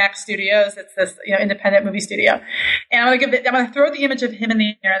of Miramax Studios. It's this independent movie studio. And I'm going to throw the image of him in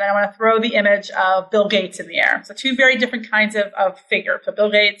the air, and then I want to throw the image of Bill Gates in the air. So two very different kinds of figure. So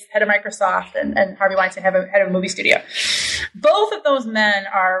Bill Gates, head of Microsoft, and Harvey Weinstein, head of a movie studio. Both of those men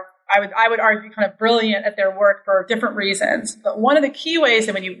are, I would argue, kind of brilliant at their work for different reasons. But one of the key ways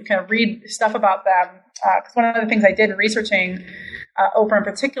that when you kind of read stuff about them, because one of the things I did in researching Oprah in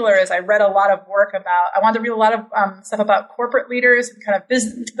particular is I read a lot of work I wanted to read a lot of stuff about corporate leaders and kind of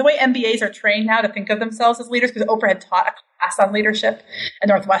business, the way MBAs are trained now to think of themselves as leaders, because Oprah had taught a class on leadership at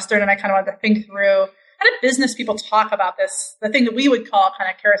Northwestern, and I kind of wanted to think through how do business people talk about this, the thing that we would call kind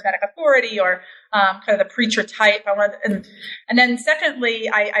of charismatic authority or kind of the preacher type. And then secondly,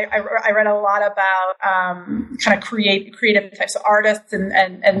 I read a lot about kind of creative types of artists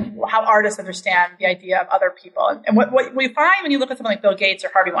and how artists understand the idea of other people. And what we find when you look at someone like Bill Gates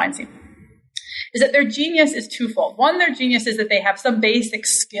or Harvey Weinstein is that their genius is twofold. One, their genius is that they have some basic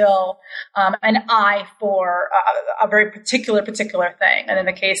skill, an eye for a very particular thing. And in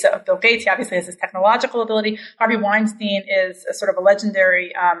the case of Bill Gates, he obviously has this technological ability. Harvey Weinstein is a sort of a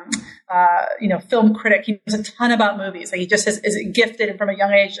legendary, film critic. He knows a ton about movies. Like he just is gifted and from a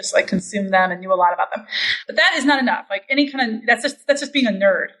young age, just like consumed them and knew a lot about them. But that is not enough. Like that's just being a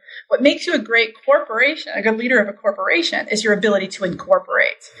nerd. What makes you a great corporation, a good leader of a corporation, is your ability to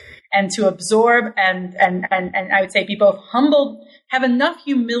incorporate and to absorb and I would say be both humbled, have enough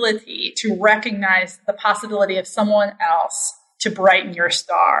humility to recognize the possibility of someone else to brighten your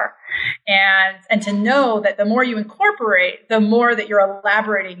star. And to know that the more you incorporate, the more that you're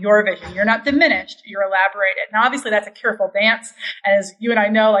elaborating your vision. You're not diminished, you're elaborated. Now, obviously, that's a careful dance. And as you and I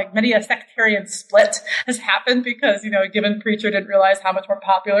know, like many a sectarian split has happened because, a given preacher didn't realize how much more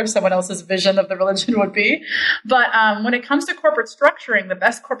popular someone else's vision of the religion would be. But when it comes to corporate structuring, the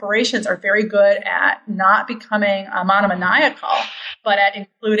best corporations are very good at not becoming monomaniacal, but at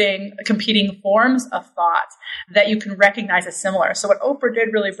including competing forms of thought that you can recognize as similar. So what Oprah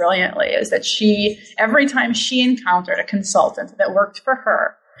did really brilliantly is that every time she encountered a consultant that worked for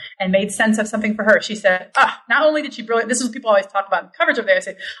her and made sense of something for her, she said, not only did she brilliant, this is what people always talk about in coverage of there, they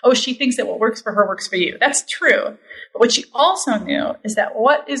say, she thinks that what works for her works for you. That's true. But what she also knew is that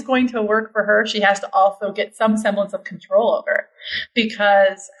what is going to work for her, she has to also get some semblance of control over,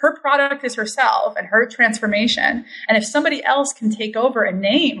 because her product is herself and her transformation. And if somebody else can take over and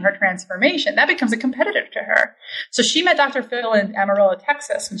name her transformation, that becomes a competitor to her. So she met Dr. Phil in Amarillo,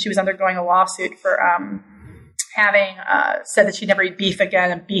 Texas, when she was undergoing a lawsuit for having said that she'd never eat beef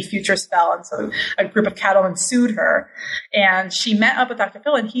again, and beef futures fell. And so a group of cattlemen sued her. And she met up with Dr.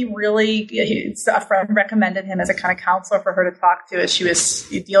 Phil, and a friend recommended him as a kind of counselor for her to talk to as she was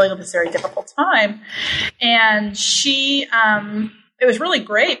dealing with this very difficult time. And it was really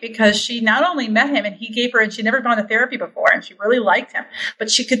great because she not only met him and he gave her, and she'd never gone to therapy before, and she really liked him, but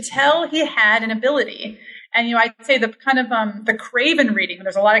she could tell he had an ability. And, I'd say the kind of the craven reading,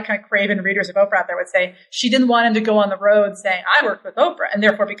 there's a lot of kind of craven readers of Oprah out there would say she didn't want him to go on the road saying, I worked with Oprah, and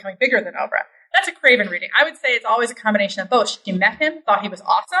therefore becoming bigger than Oprah. That's a craven reading. I would say it's always a combination of both. She met him, thought he was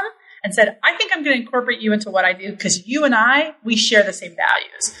awesome, and said, I think I'm going to incorporate you into what I do because you and we share the same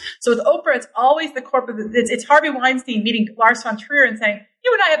values. So with Oprah, it's always the corporate, it's Harvey Weinstein meeting Lars von Trier and saying,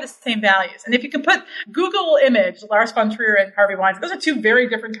 you and I have the same values. And if you can put Google image Lars von Trier and Harvey Weinstein, those are two very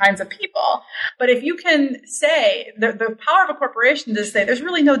different kinds of people. But if you can say the power of a corporation to say there's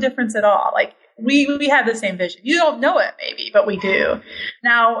really no difference at all, like we have the same vision. You don't know it maybe, but we do.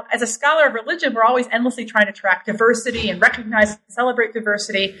 Now, as a scholar of religion, we're always endlessly trying to track diversity and recognize and celebrate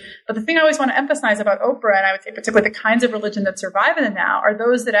diversity. But the thing I always want to emphasize about Oprah, and I would say particularly the kinds of religion that survive in it now, are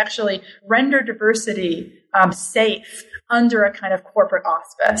those that actually render diversity safe under a kind of corporate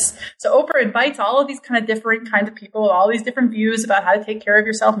auspice. So Oprah invites all of these kind of differing kinds of people, all these different views about how to take care of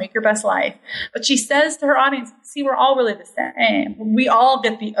yourself, make your best life. But she says to her audience, see, we're all really the same. We all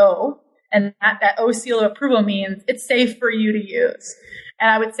get the O, and that O seal of approval means it's safe for you to use.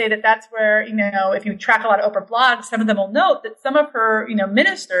 And I would say that that's where, if you track a lot of Oprah blogs, some of them will note that some of her,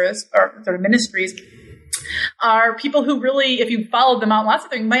 ministers or sort of ministries are people who really, if you followed them out lots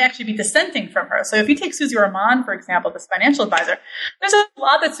of things, might actually be dissenting from her. So if you take Susie Orman, for example, this financial advisor, there's a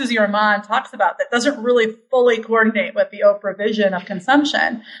lot that Susie Orman talks about that doesn't really fully coordinate with the Oprah vision of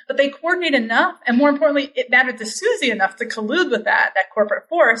consumption, but they coordinate enough, and more importantly, it mattered to Susie enough to collude with that corporate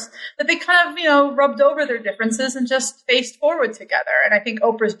force, that they kind of, rubbed over their differences and just faced forward together. And I think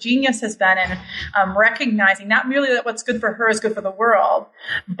Oprah's genius has been in recognizing not merely that what's good for her is good for the world,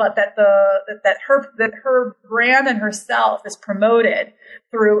 but that her brand and herself is promoted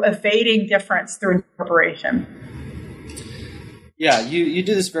through evading difference through incorporation. Yeah, you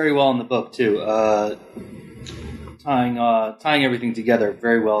do this very well in the book too, tying everything together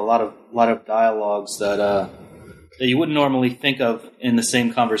very well. A lot of dialogues that you wouldn't normally think of in the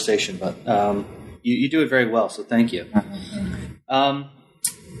same conversation, but you do it very well. So thank you.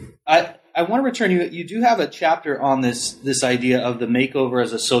 I want to return you do have a chapter on this idea of the makeover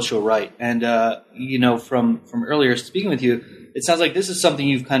as a social right. And, from earlier speaking with you, it sounds like this is something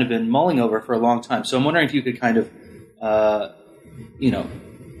you've kind of been mulling over for a long time. So I'm wondering if you could kind of,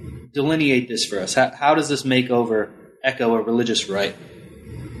 delineate this for us. How does this makeover echo a religious right?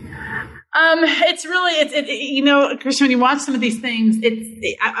 It's really, Christian, when you watch some of these things,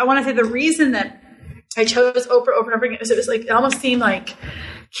 I want to say the reason that I chose Oprah over and over again is it almost seemed like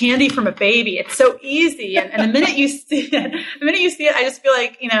candy from a baby. It's so easy. And the minute you see it, I just feel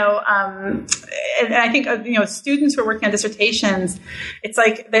like, and I think, students who are working on dissertations, it's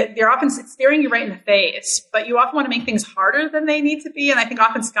like they're often staring you right in the face, but you often want to make things harder than they need to be. And I think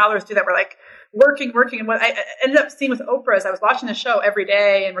often scholars do that. We're like working. And what I ended up seeing with Oprah is I was watching the show every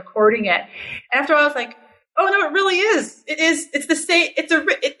day and recording it. And after a while, I was like, oh no, it really is. It's the same.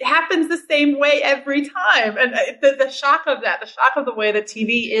 It happens the same way every time. And the shock of that, the shock of the way that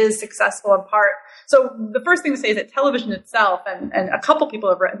TV is successful in part. So the first thing to say is that television itself, and a couple people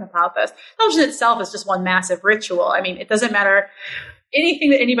have written about this, television itself is just one massive ritual. I mean, it doesn't matter. Anything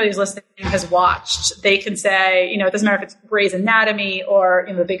that anybody's listening has watched, they can say, it doesn't matter if it's Grey's Anatomy or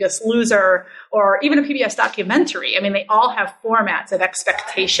The Biggest Loser or even a PBS documentary. I mean, they all have formats of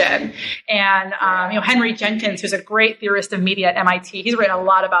expectation. And, Henry Jenkins, who's a great theorist of media at MIT, he's written a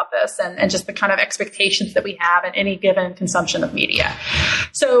lot about this and just the kind of expectations that we have in any given consumption of media.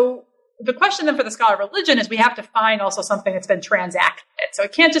 So the question then for the scholar of religion is we have to find also something that's been transacted. So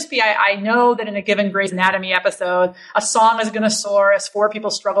it can't just be, I know that in a given Grey's Anatomy episode, a song is going to soar as 4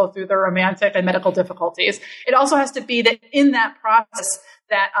 people struggle through their romantic and medical difficulties. It also has to be that in that process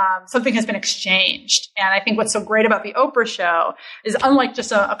that something has been exchanged. And I think what's so great about the Oprah show is unlike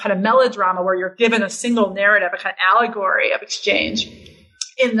just a kind of melodrama where you're given a single narrative, a kind of allegory of exchange,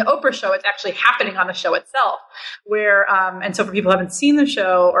 in the Oprah show, it's actually happening on the show itself, where, and so for people who haven't seen the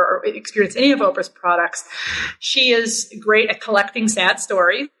show or experienced any of Oprah's products, she is great at collecting sad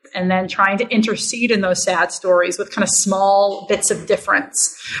stories and then trying to intercede in those sad stories with kind of small bits of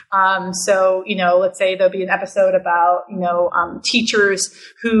difference. So, let's say there'll be an episode about, teachers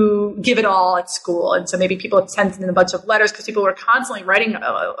who give it all at school. And so maybe people have sent in a bunch of letters because people were constantly writing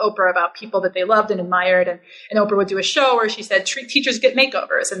Oprah about people that they loved and admired. And Oprah would do a show where she said, teachers get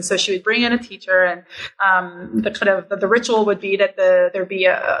makeovers. And so she would bring in a teacher and the ritual would be that there'd be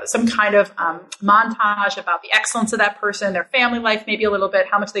some kind of montage about the excellence of that person, their family life, maybe a little bit,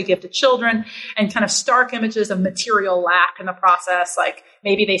 how much they give to children, and kind of stark images of material lack in the process. Like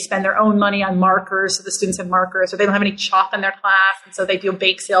maybe they spend their own money on markers, so the students have markers, or they don't have any chalk in their class, and so they do a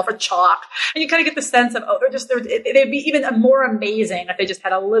bake sale for chalk. And you kind of get the sense of, they'd be even more amazing if they just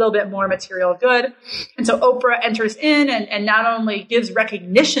had a little bit more material good. And so Oprah enters in and not only gives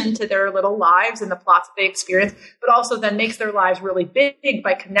recognition to their little lives and the plots that they experience, but also then makes their lives really big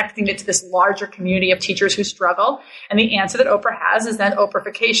by connecting it to this larger community of teachers who struggle. And the answer that Oprah has is then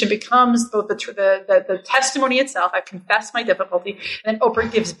Oprahification becomes both the testimony itself, I confess my difficulty, and then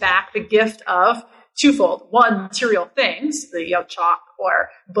Oprah gives back the gift of twofold. One, material things, chalk or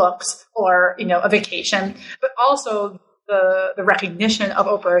books or, a vacation, but also the recognition of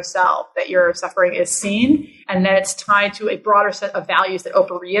Oprah herself that your suffering is seen, and that it's tied to a broader set of values that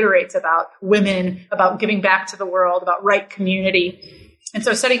Oprah reiterates about women, about giving back to the world, about right community. And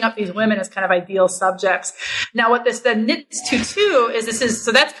so setting up these women as kind of ideal subjects. Now, what this then knits to too is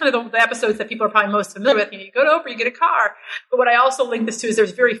so that's kind of the episodes that people are probably most familiar with. You go to Oprah, you get a car. But what I also link this to is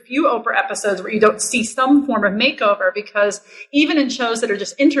there's very few Oprah episodes where you don't see some form of makeover, because even in shows that are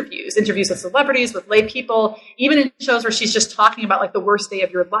just interviews with celebrities, with lay people, even in shows where she's just talking about like the worst day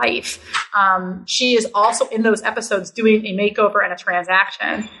of your life, she is also in those episodes doing a makeover and a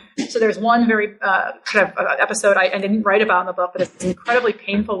transaction. So there's one very episode I didn't write about in the book, but it's an incredibly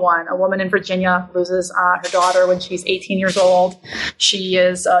painful one. A woman in Virginia loses her daughter when she's 18 years old. She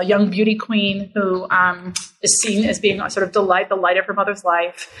is a young beauty queen who is seen as being sort of the light of her mother's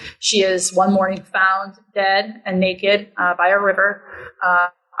life. She is one morning found dead and naked by a river.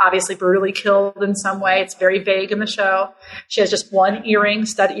 Obviously brutally killed in some way. It's very vague in the show. She has just one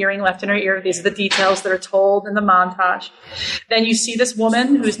stud earring left in her ear. These are the details that are told in the montage. Then you see this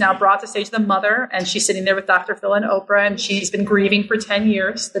woman who's now brought to stage the mother, and she's sitting there with Dr. Phil and Oprah, and she's been grieving for 10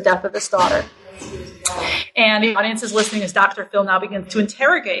 years the death of this daughter. And the audience is listening as Dr. Phil now begins to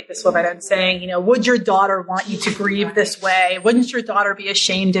interrogate this woman and saying, would your daughter want you to grieve this way? Wouldn't your daughter be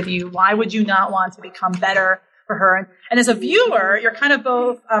ashamed of you? Why would you not want to become better for her? And as a viewer, you're kind of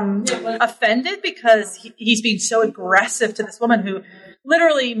both offended because he's being so aggressive to this woman who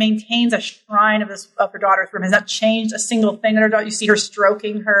literally maintains a shrine of her daughter's room, has not changed a single thing in her daughter. You see her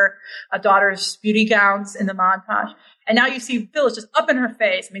stroking her daughter's beauty gowns in the montage. And now you see Phil is just up in her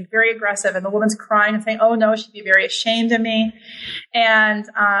face, very aggressive, and the woman's crying and saying, "Oh no, she'd be very ashamed of me." And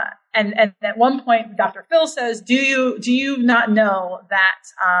at one point, Dr. Phil says, "Do you not know that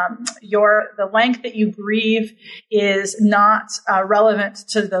the length that you grieve is not relevant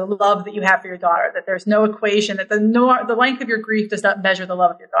to the love that you have for your daughter? That there's no equation, that the length of your grief does not measure the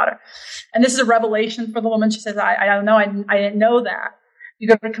love of your daughter." And this is a revelation for the woman. She says, "I don't know. I didn't know that." You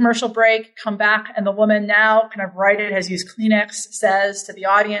go to a commercial break, come back, and the woman now has used Kleenex, says to the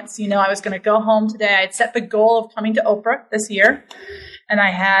audience, I was going to go home today. I had set the goal of coming to Oprah this year. And I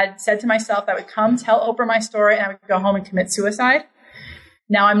had said to myself that I would come tell Oprah my story and I would go home and commit suicide.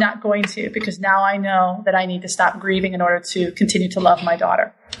 Now I'm not going to, because now I know that I need to stop grieving in order to continue to love my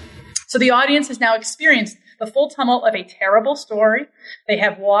daughter. So the audience has now experienced the full tumult of a terrible story. They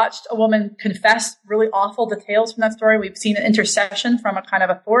have watched a woman confess really awful details from that story. We've seen an intercession from a kind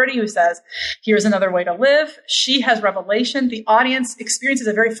of authority who says, here's another way to live. She has revelation. The audience experiences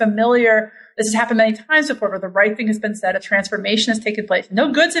a very familiar, this has happened many times before, where the right thing has been said, a transformation has taken place.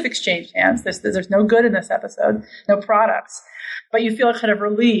 No goods have exchanged hands. There's no good in this episode, no products. But you feel a kind of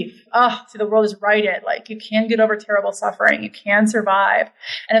relief. See, the world is righted. Like, you can get over terrible suffering. You can survive.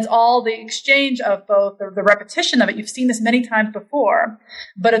 And it's all the exchange of both the repetition of it. You've seen this many times before,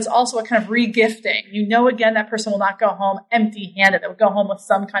 but it's also a kind of re-gifting. Again, that person will not go home empty-handed. They will go home with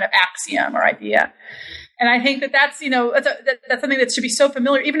some kind of axiom or idea. And I think that's something that should be so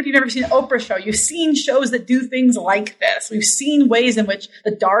familiar. Even if you've never seen an Oprah show, you've seen shows that do things like this. We've seen ways in which the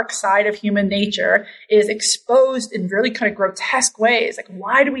dark side of human nature is exposed in really kind of grotesque ways. Like,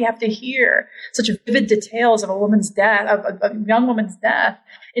 why do we have to hear such vivid details of a woman's death, of a young woman's death,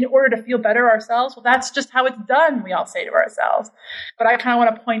 in order to feel better ourselves? Well, that's just how it's done, we all say to ourselves. But I kind of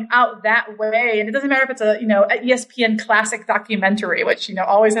want to point out that way. And it doesn't matter if it's an ESPN classic documentary, which,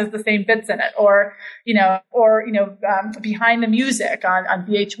 always has the same bits in it, or Behind the Music on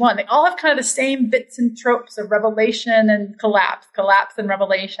VH1. They all have kind of the same bits and tropes of revelation and collapse and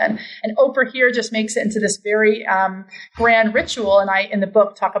revelation. And Oprah here just makes it into this very grand ritual. And I, in the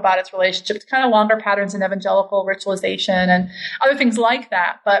book, talk about its relationship to kind of longer patterns in evangelical ritualization and other things like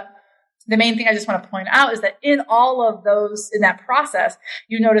that. But the main thing I just want to point out is that in all of those, in that process,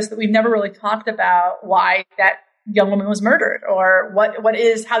 you notice that we've never really talked about why that young woman was murdered, or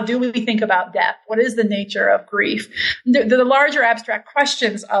how do we think about death? What is the nature of grief? The larger abstract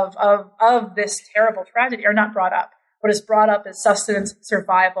questions of this terrible tragedy are not brought up. What is brought up is sustenance,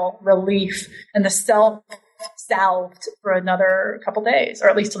 survival, relief, and the self salved for another couple days, or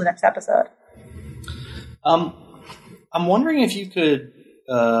at least till the next episode. I'm wondering if you could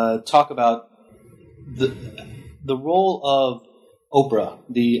talk about the role of Oprah,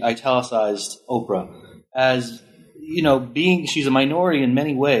 the italicized Oprah, as she's a minority in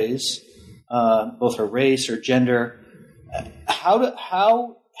many ways, both her race, her gender.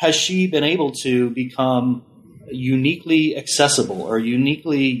 How has she been able to become uniquely accessible or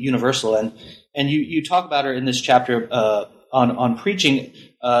uniquely universal? And you talk about her in this chapter on preaching.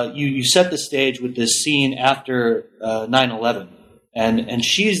 You set the stage with this scene after 9/11, and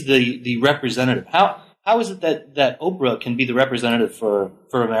she's the representative. How is it that Oprah can be the representative for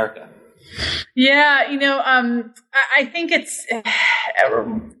America? Yeah, I think it's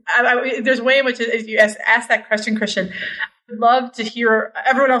there's a way in which, as you ask that question, Christian, I'd love to hear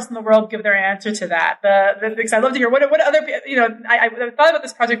everyone else in the world give their answer to that. Because I'd love to hear what other, I thought about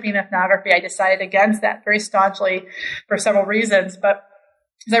this project being ethnography. I decided against that very staunchly for several reasons, but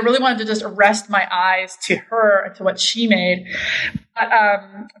because I really wanted to just arrest my eyes to her and to what she made.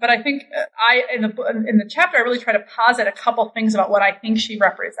 But I think in the chapter, I really try to posit a couple things about what I think she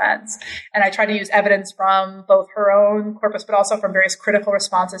represents. And I try to use evidence from both her own corpus, but also from various critical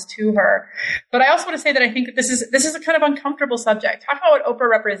responses to her. But I also want to say that I think that this is a kind of uncomfortable subject. Talking about what Oprah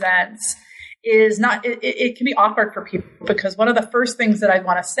represents is not, it can be awkward for people, because one of the first things that I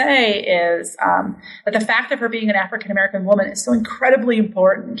want to say is that the fact of her being an African-American woman is so incredibly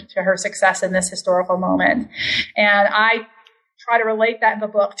important to her success in this historical moment. And I try to relate that in the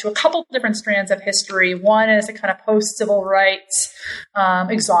book to a couple different strands of history. One is a kind of post-civil rights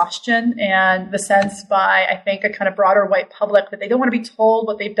exhaustion, and the sense by, I think, a kind of broader white public that they don't want to be told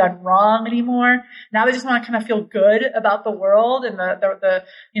what they've done wrong anymore. Now they just want to kind of feel good about the world and the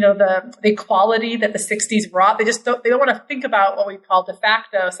equality that the 60s brought. They don't want to think about what we call de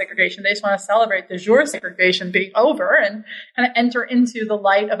facto segregation. They just want to celebrate de jure segregation being over and kind of enter into the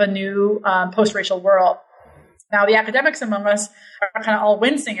light of a new post-racial world. Now, the academics among us are kind of all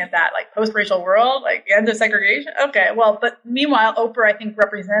wincing at that, like post-racial world, like the end of segregation. Okay, well, but meanwhile, Oprah, I think,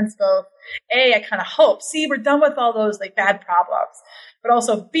 represents both, A, I kind of hope, see, we're done with all those like bad problems, but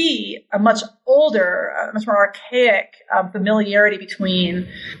also B, a much older, much more archaic familiarity between,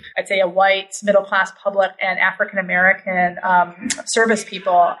 I'd say, a white middle-class public and African-American service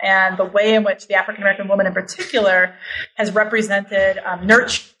people, and the way in which the African-American woman in particular has represented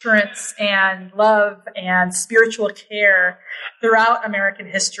nurturance and love and spiritual care throughout American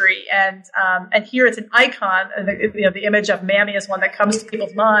history. And here it's an icon. The image of Mammy is one that comes to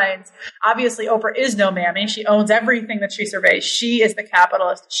people's minds. Obviously, Oprah is no Mammy. She owns everything that she surveys. She is the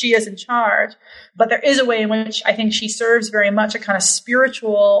capitalist. She is in charge. But there is a way in which I think she serves very much a kind of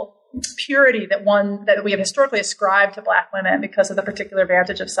spiritual purity that we have historically ascribed to Black women because of the particular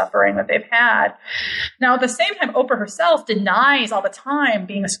vantage of suffering that they've had. Now, at the same time, Oprah herself denies all the time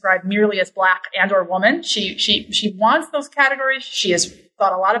being ascribed merely as Black and or woman. She wants those categories. She has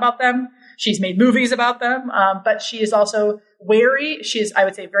thought a lot about them. She's made movies about them, but she is also wary. She is, I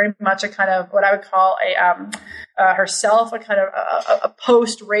would say, very much a kind of what I would call herself a kind of a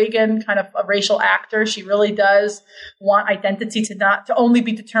post-Reagan kind of a racial actor. She really does want identity to only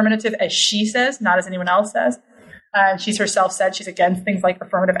be determinative as she says, not as anyone else says. She's herself said she's against things like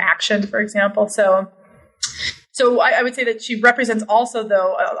affirmative action, for example. So I would say that she represents also,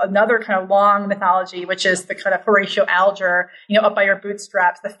 though, another kind of long mythology, which is the kind of Horatio Alger, up by your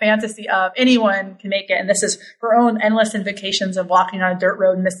bootstraps, the fantasy of anyone can make it. And this is her own endless invocations of walking on a dirt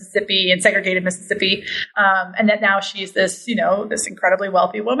road in Mississippi and segregated Mississippi. And that now she's this, this incredibly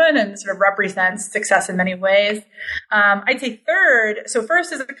wealthy woman and sort of represents success in many ways. I'd say third, so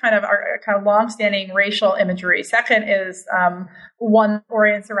first is a kind of long-standing racial imagery. Second is one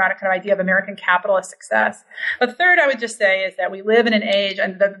orients around a kind of idea of American capitalist success. But third, I would just say is that we live in an age,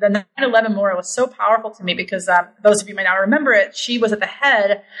 and the 9/11 memorial was so powerful to me because those of you might not remember it, she was at the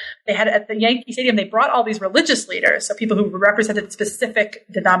head. They had at the Yankee Stadium, they brought all these religious leaders, so people who represented specific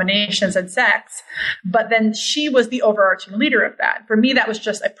denominations and sects, but then she was the overarching leader of that. For me, that was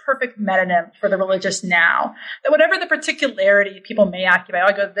just a perfect metonym for the religious now. That whatever the particularity people may occupy,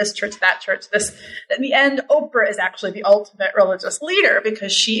 I go to this church, that church, this, in the end, Oprah is actually the ultimate religious leader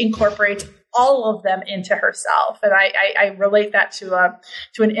because she incorporates all of them into herself. And I relate that to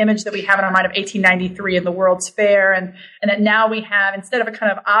an image that we have in our mind of 1893 in the World's Fair, and that now we have, instead of a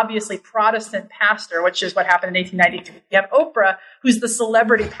kind of obviously Protestant pastor, which is what happened in 1893, we have Oprah, who's the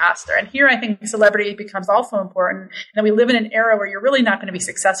celebrity pastor. And here I think celebrity becomes also important, and that we live in an era where you're really not going to be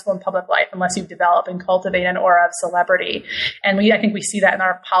successful in public life unless you develop and cultivate an aura of celebrity. And I think we see that in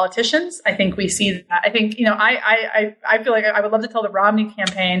our politicians. I think we see that. I think, I feel like I would love to tell the Romney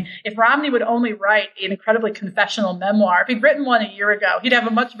campaign, if Romney would only write an incredibly confessional memoir, if he'd written one a year ago, he'd have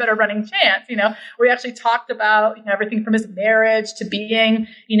a much better running chance, where he actually talked about, everything from his marriage to being,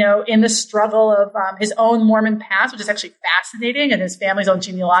 in the struggle of his own Mormon past, which is actually fascinating, and his family's own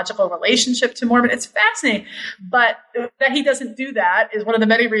genealogical relationship to Mormon. It's fascinating. But that he doesn't do that is one of the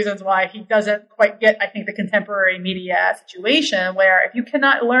many reasons why he doesn't quite get, I think, the contemporary media situation, where if you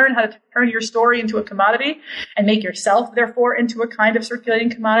cannot learn how to turn your story into a commodity and make yourself, therefore, into a kind of circulating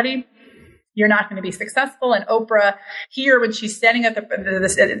commodity, you're not going to be successful. And Oprah here, when she's standing at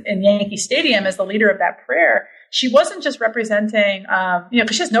in Yankee Stadium as the leader of that prayer, she wasn't just representing,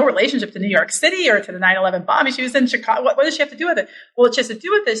 because she has no relationship to New York City or to the 9/11 bombing. She was in Chicago. What does she have to do with it? Well, what she has to do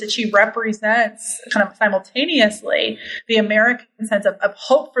with this is that she represents kind of simultaneously the American sense of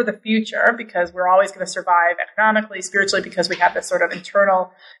hope for the future, because we're always going to survive economically, spiritually, because we have this sort of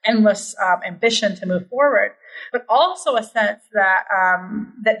internal, endless ambition to move forward. but also a sense that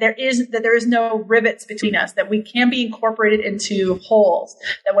that there is no rivets between us, that we can be incorporated into wholes,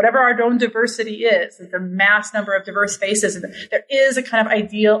 that whatever our own diversity is, the mass number of diverse faces, there is a kind of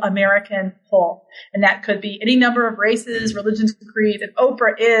ideal American whole. And that could be any number of races, religions, creeds. And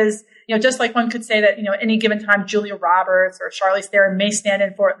Oprah is, just like one could say that, at any given time, Julia Roberts or Charlize Theron may stand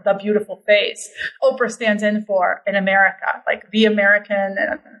in for the beautiful face. Oprah stands in for an America, like the American,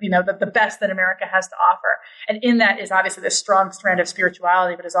 the best that America has to offer. And in that is obviously this strong strand of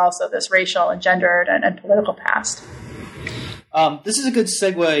spirituality, but is also this racial and gendered and political past. This is a good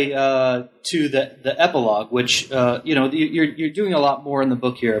segue to the epilogue, which you're doing a lot more in the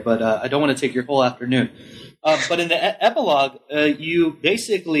book here, but I don't want to take your whole afternoon. But in the epilogue, you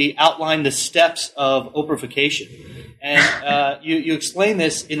basically outline the steps of Oprahification, and you explain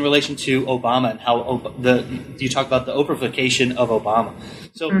this in relation to Obama and how you talk about the Oprahification of Obama.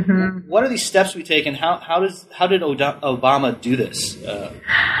 So, what are these steps we take, and how did Obama do this?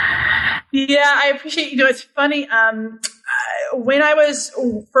 Yeah, I appreciate it's funny. When I was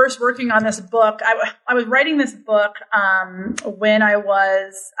first working on this book, I was writing this book when I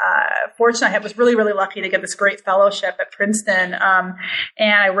was fortunate. I was really, really lucky to get this great fellowship at Princeton, and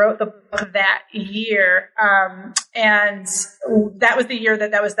I wrote the book that year. And that was the year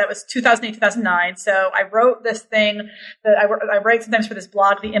that was 2008, 2009. So I wrote this thing that I write sometimes for this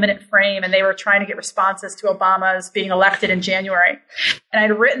blog, The Immanent Frame, and they were trying to get responses to Obama's being elected in January. And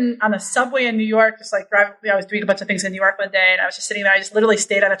I'd written on the subway in New York, just like driving. I was doing a bunch of things in New York one day, and I was just sitting there. I just literally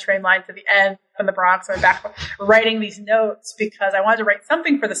stayed on a train line to the end from the Bronx and back, writing these notes because I wanted to write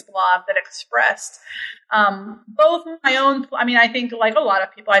something for this blog that expressed both my own. I think like a lot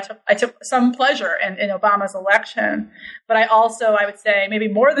of people, I took some pleasure in Obama's election, but I would say maybe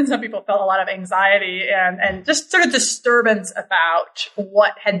more than some people, felt a lot of anxiety and just sort of disturbance about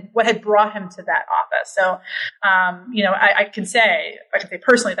what had brought him to that office. So, I can say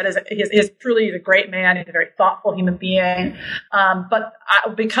personally that he is truly a great man. He's a very thoughtful human being. But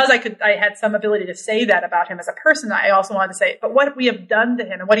because I had some ability to say that about him as a person, I also wanted to say, but what we have done to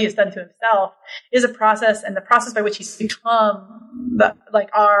him and what he has done to himself is a process, and the process by which he's become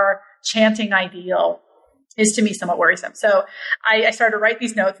our chanting ideal is to me somewhat worrisome. So I started to write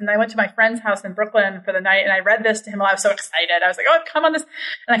these notes, and I went to my friend's house in Brooklyn for the night, and I read this to him. I was so excited. I was like, oh, come on this.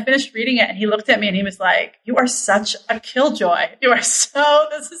 And I finished reading it, and he looked at me and he was like, you are such a killjoy. This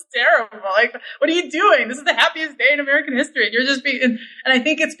is terrible. Like, what are you doing? This is the happiest day in American history. And you're just being, and I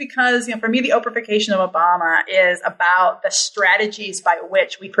think it's because, for me, the Oprahification of Obama is about the strategies by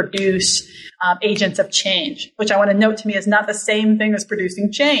which we produce agents of change, which I want to note to me is not the same thing as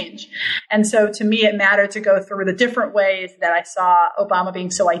producing change. And so to me, it mattered to go through the different ways that I saw Obama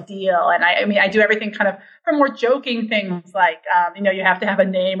being so ideal. And I do everything kind of from more joking things like, you have to have a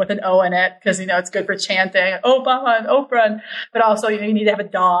name with an O in it because, it's good for chanting Obama and Oprah, but also, you need to have a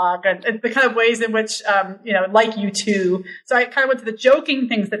dog and the kind of ways in which, like you too. So I kind of went to the joking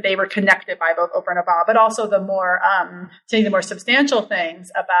things that they were connected by both Oprah and Obama, but also the more, saying the more substantial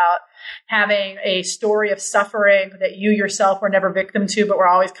things about having a story of suffering that you yourself were never victim to, but were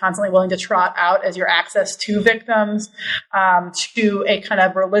always constantly willing to trot out as your access to victims, to a kind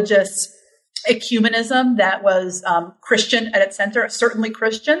of religious ecumenism that was Christian at its center, certainly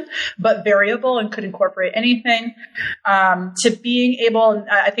Christian, but variable and could incorporate anything, to being able,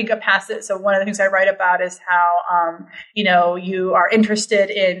 I think a passage, so one of the things I write about is how, you are interested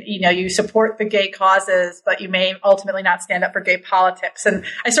in, you support the gay causes, but you may ultimately not stand up for gay politics. And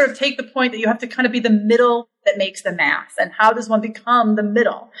I sort of take the point that you have to kind of be the middle that makes the mass. And how does one become the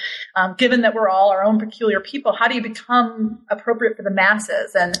middle? Given that we're all our own peculiar people, how do you become appropriate for the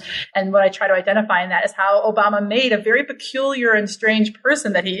masses? And what I try to identify in that is how Obama made a very peculiar and strange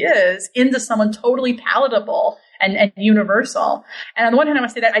person that he is into someone totally palatable and universal. And on the one hand, I want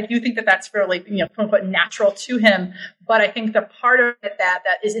to say that I do think that that's fairly, quote unquote, natural to him. But I think the part of it that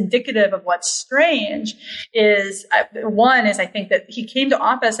is indicative of what's strange is, one is I think that he came to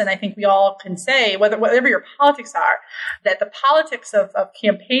office, and I think we all can say, whatever your politics are, that the politics of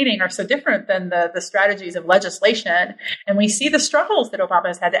campaigning are so different than the strategies of legislation. And we see the struggles that Obama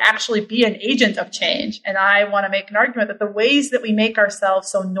has had to actually be an agent of change. And I want to make an argument that the ways that we make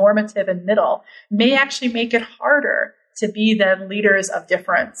ourselves so normative and middle may actually make it harder to be the leaders of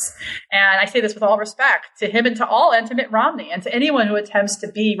difference. And I say this with all respect to him and to Mitt Romney and to anyone who attempts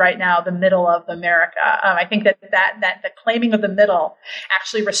to be right now the middle of America. I think that the claiming of the middle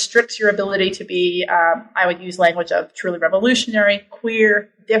actually restricts your ability to be, I would use language of truly revolutionary, queer,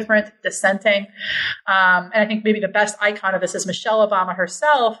 different, dissenting. And I think maybe the best icon of this is Michelle Obama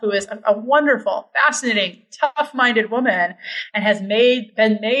herself, who is a wonderful, fascinating, tough-minded woman and has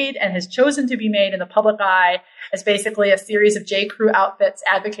been made and has chosen to be made in the public eye as basically a series of J. Crew outfits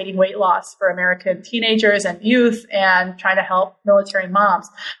advocating weight loss for American teenagers and youth and trying to help military moms.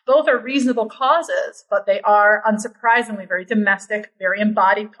 Both are reasonable causes, but they are unsurprisingly very domestic, very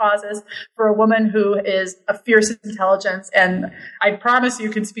embodied causes for a woman who is a fierce intelligence. And I promise you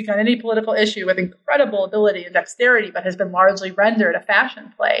can speak on any political issue with incredible ability and dexterity, but has been largely rendered a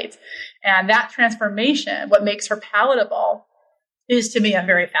fashion plate. And that transformation, what makes her palatable, is to me a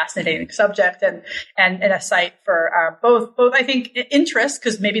very fascinating subject and a site for both I think interest,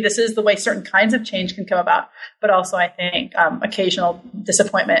 because maybe this is the way certain kinds of change can come about, but also I think occasional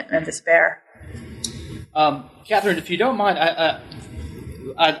disappointment and despair. Kathryn, if you don't mind,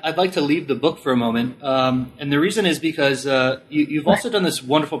 I'd like to leave the book for a moment, and the reason is because you've also done this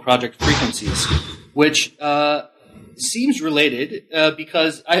wonderful project, Frequencies, which seems related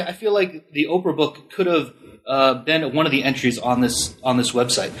because I feel like the Oprah book could have been one of the entries on this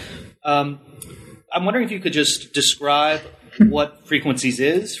website. I'm wondering if you could just describe what Frequencies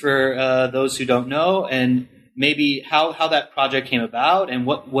is for those who don't know, and maybe how that project came about, and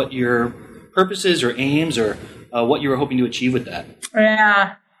what your purposes or aims or what you were hoping to achieve with that.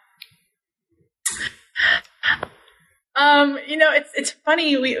 Yeah. It's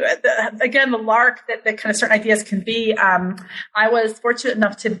funny. The lark that kind of certain ideas can be. I was fortunate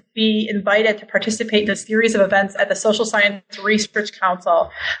enough to be invited to participate in a series of events at the Social Science Research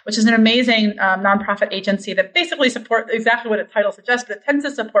Council, which is an amazing nonprofit agency that basically supports exactly what its title suggests, but it tends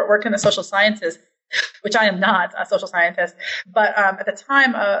to support work in the social sciences, which I am not a social scientist. But at the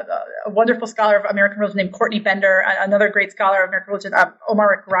time, a wonderful scholar of American religion named Courtney Bender, another great scholar of American religion, Omar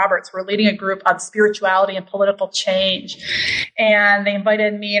Rick Roberts, were leading a group on spirituality and political change. And they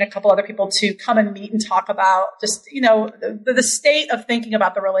invited me and a couple other people to come and meet and talk about just, the state of thinking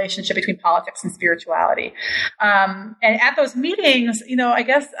about the relationship between politics and spirituality. And at those meetings, I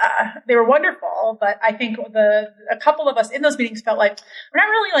guess they were wonderful, but I think a couple of us in those meetings felt like we're not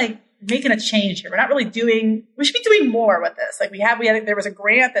really making a change here. We're not really we should be doing more with this. There was a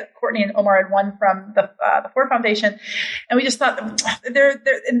grant that Courtney and Omar had won from the Ford Foundation. And we just thought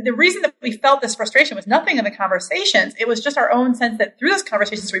and the reason that we felt this frustration was nothing in the conversations. It was just our own sense that through those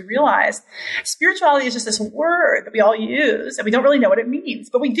conversations, we realized spirituality is just this word that we all use and we don't really know what it means,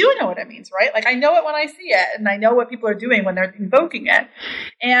 but we do know what it means, right? I know it when I see it and I know what people are doing when they're invoking it.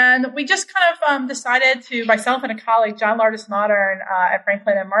 And we just kind of decided to, myself and a colleague, John Lardis Modern at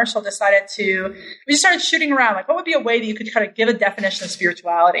Franklin and Marshall, we just started shooting around, what would be a way that you could kind of give a definition of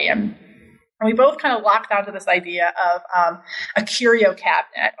spirituality? And we both kind of locked onto this idea of a curio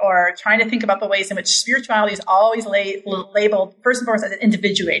cabinet, or trying to think about the ways in which spirituality is always labeled, first and foremost, as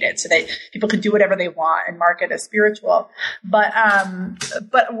individuated, so that people could do whatever they want and mark it as spiritual. But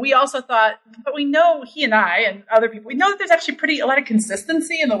we also thought, but we know, he and I and other people, we know that there's actually a lot of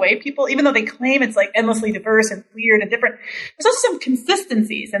consistency in the way people, even though they claim it's endlessly diverse and weird and different, there's also some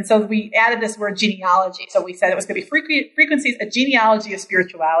consistencies. And so we added this word genealogy. So we said it was going to be Frequencies, a genealogy of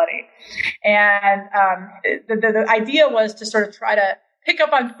spirituality. And the idea was to sort of try to pick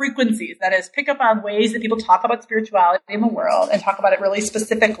up on frequencies, that is, pick up on ways that people talk about spirituality in the world and talk about it really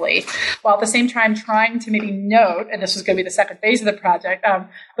specifically, while at the same time trying to maybe note, and this was going to be the second phase of the project,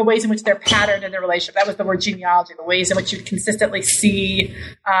 the ways in which they're patterned in their relationship. That was the word genealogy, the ways in which you consistently see,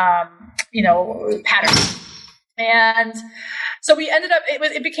 patterns. And so we ended up,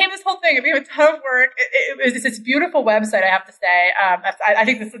 it became this whole thing. It became a ton of work. It was this beautiful website, I have to say. I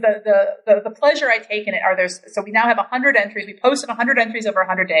think this is the pleasure I take in it so we now have 100 entries. We posted 100 entries over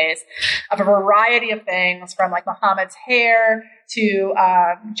 100 days of a variety of things, from Muhammad's hair to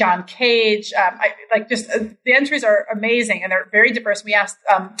John Cage. The entries are amazing and they're very diverse. We asked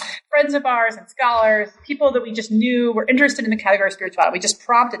friends of ours and scholars, people that we just knew were interested in the category of spirituality. We just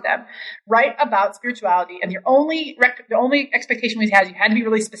prompted them, write about spirituality, and the only expectation we had, you had to be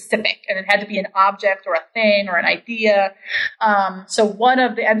really specific, and it had to be an object or a thing or an idea. So one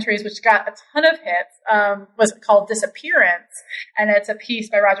of the entries, which got a ton of hits, was called Disappearance, and it's a piece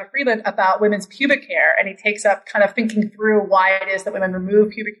by Roger Freeland about women's pubic hair, and he takes up kind of thinking through why it is that women remove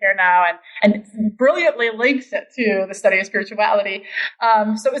pubic hair now, and brilliantly links it to the study of spirituality.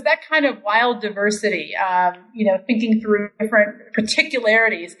 So it was that kind of wild diversity, thinking through different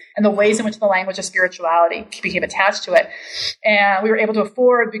particularities and the ways in which the language of spirituality became attached to it. And we were able to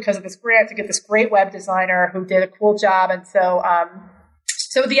afford, because of this grant, to get this great web designer who did a cool job. And so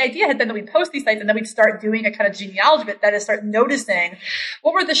So the idea had been that we'd post these sites and then we'd start doing a kind of genealogy of it, that is start noticing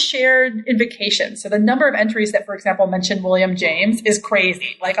what were the shared invocations. So the number of entries that, for example, mention William James is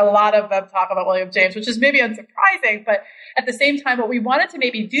crazy. Like a lot of them talk about William James, which is maybe unsurprising, but at the same time, what we wanted to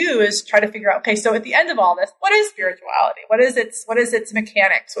maybe do is try to figure out, okay, so at the end of all this, what is spirituality? What is its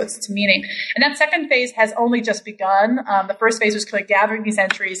mechanics? What's its meaning? And that second phase has only just begun. The first phase was kind of gathering these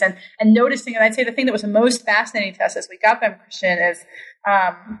entries and noticing, and I'd say the thing that was the most fascinating to us as we got them, Christian, is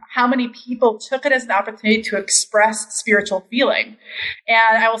how many people took it as an opportunity to express spiritual feeling.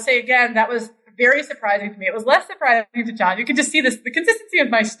 And I will say again, that was very surprising to me. It was less surprising to John. You can just see this, the consistency of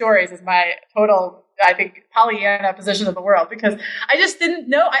my stories is my total, I think, Pollyanna position of the world, because I just didn't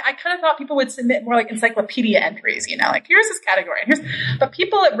know. I kind of thought people would submit more like encyclopedia entries, like here's this category. But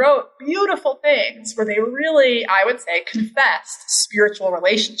people that wrote beautiful things where they really, I would say, confessed spiritual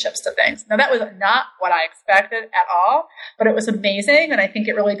relationships to things. Now, that was not what I expected at all, but it was amazing. And I think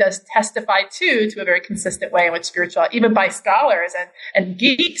it really does testify, too, to a very consistent way in which spirituality, even by scholars and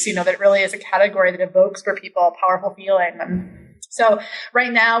geeks, that it really is a category that evokes for people a powerful feeling. And so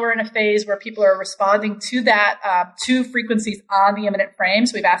right now we're in a phase where people are responding to that, to frequencies on the Immanent Frame.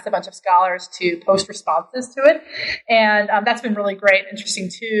 So we've asked a bunch of scholars to post responses to it. And that's been really great, interesting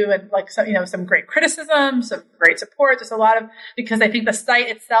too. And like, some great criticism, some great support, just a lot of, because I think the site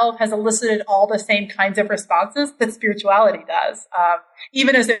itself has elicited all the same kinds of responses that spirituality does.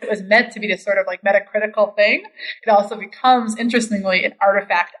 Even as it was meant to be this sort of like metacritical thing, it also becomes, interestingly, an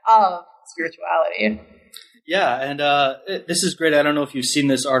artifact of spirituality. Yeah, and this is great. I don't know if you've seen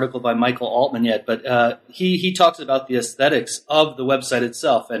this article by Michael Altman yet, but he talks about the aesthetics of the website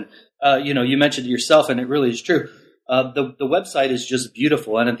itself. And, you mentioned it yourself, and it really is true. The website is just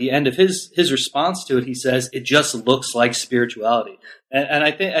beautiful. And at the end of his response to it, he says, it just looks like spirituality. And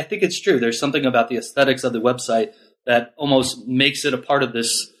I think it's true. There's something about the aesthetics of the website that almost makes it a part of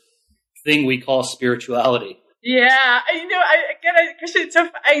this thing we call spirituality. Yeah, Christian,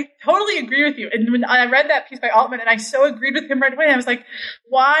 I totally agree with you. And when I read that piece by Altman, and I so agreed with him right away, I was like,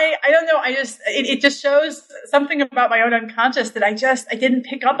 why? I don't know. It just shows something about my own unconscious that I didn't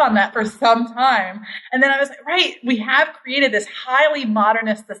pick up on that for some time. And then I was like, right, we have created this highly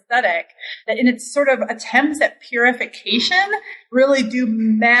modernist aesthetic that in its sort of attempts at purification really do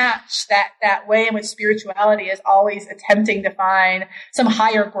match that way in which spirituality is always attempting to find some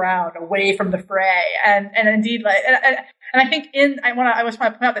higher ground away from the fray. And indeed, and I think I just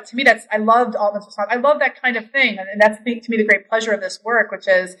want to point out that to me, I loved Altman's response. I love that kind of thing. And that's, to me, the great pleasure of this work, which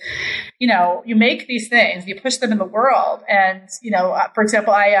is, you make these things, you push them in the world. And, for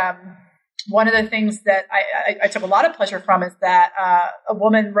example, one of the things that I took a lot of pleasure from is that a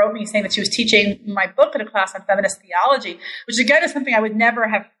woman wrote me saying that she was teaching my book in a class on feminist theology, which again is something I would never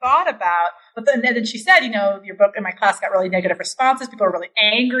have thought about. But then she said, your book in my class got really negative responses. People are really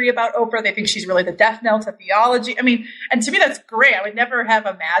angry about Oprah. They think she's really the death knell to theology. I mean, and to me, that's great. I would never have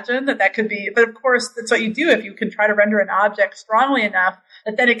imagined that could be. But of course, that's what you do if you can try to render an object strongly enough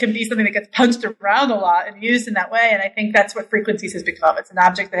that then it can be something that gets punched around a lot and used in that way. And I think that's what frequencies has become. It's an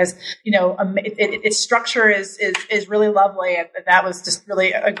object that has, its structure is really lovely. And that was just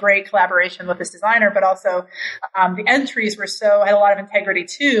really a great collaboration with this designer. But also the entries had a lot of integrity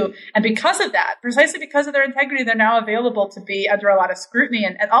too. And because of that, precisely because of their integrity, they're now available to be under a lot of scrutiny.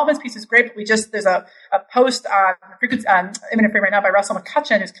 And Altman's piece is great, but there's a post on Immanent Frame right now by Russell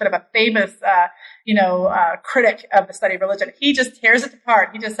McCutcheon, who's kind of a famous, critic of the study of religion. He just tears it apart.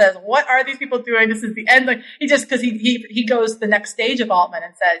 He just says, what are these people doing? This is the end. Like, because he goes the next stage of Altman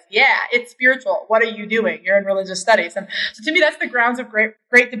and says, yeah, it's spiritual. What are you doing? You're in religious studies. And so to me, that's the grounds of great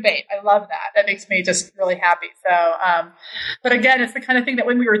debate. I love that. That makes me just really happy. So, but again, it's the kind of thing that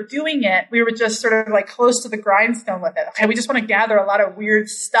when we were doing it, we were just sort of like close to the grindstone with it. Okay, we just want to gather a lot of weird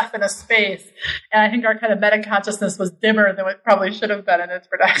stuff in a space. And I think our kind of meta consciousness was dimmer than it probably should have been in its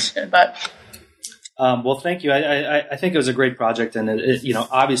production. But well, thank you. I think it was a great project, and it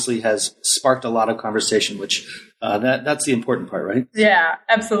obviously has sparked a lot of conversation, which that's the important part, right? Yeah,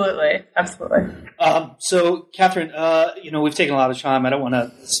 absolutely. So, Kathryn, we've taken a lot of time. I don't want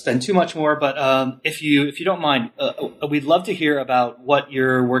to spend too much more, but if you don't mind, we'd love to hear about what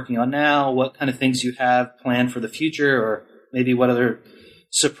you're working on now, what kind of things you have planned for the future, or maybe what other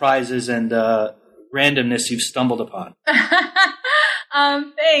surprises and randomness you've stumbled upon.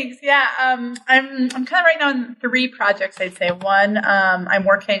 Thanks. Yeah. I'm kind of right now in 3 projects, I'd say. One, I'm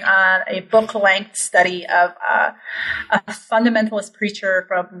working on a book-length study of a fundamentalist preacher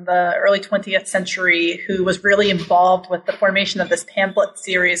from the early 20th century who was really involved with the formation of this pamphlet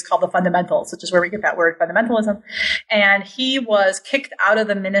series called The Fundamentals, which is where we get that word fundamentalism. And he was kicked out of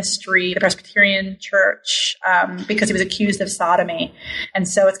the ministry, the Presbyterian Church, because he was accused of sodomy. And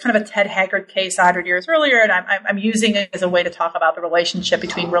so it's kind of a Ted Haggard case 100 years earlier, and I'm using it as a way to talk about the relationship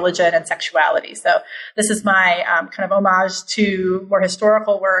between religion and sexuality. So this is my kind of homage to more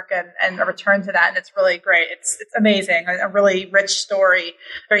historical work and a return to that, and it's really great. It's amazing, a really rich story,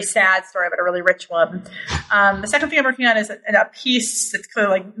 very sad story, but a really rich one. The second thing I'm working on is a piece that's kind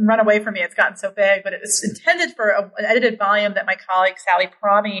of like run away from me. It's gotten so big, but it's intended for an edited volume that my colleague Sally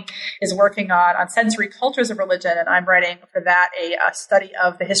Promi is working on sensory cultures of religion, and I'm writing for that a study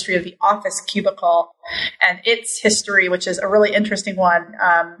of the history of the office cubicle and its history, which is a really interesting one,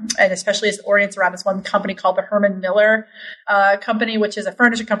 and especially as it orients around this one company called the Herman Miller Company, which is a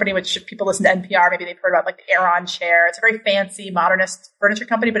furniture company, which if people listen to NPR, maybe they've heard about, like the Aeron chair. It's a very fancy, modernist furniture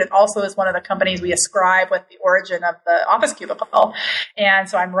company, but it also is one of the companies we ascribe with the origin of the office cubicle. And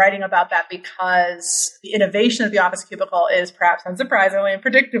so I'm writing about that because the innovation of the office cubicle is, perhaps unsurprisingly and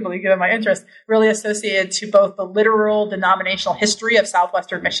predictably, given my interest, really associated to both the literal denominational history of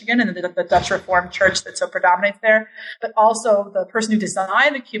southwestern Michigan and the Dutch Reformed Church that so predominates there, but also the person who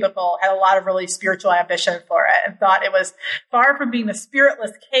designed the cubicle had a lot of really spiritual ambition for it and thought it was far from being the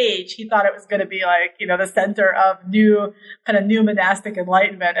spiritless cage. He thought it was going to be like, the center of new monastic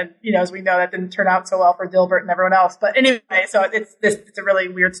enlightenment. And, as we know, that didn't turn out so well for Dilbert and everyone else. But anyway, so it's a really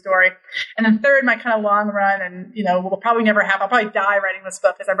weird story. And then third, my kind of long run, and, we'll probably never have, I'll probably die writing this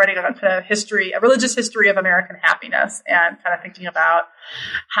book, is I'm writing a religious history of American happiness, and kind of thinking about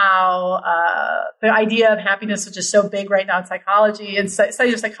how the idea of happiness, which is so big right now in psychology and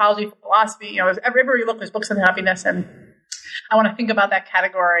studies of psychology, philosophy, everywhere you look, there's books on happiness, and I want to think about that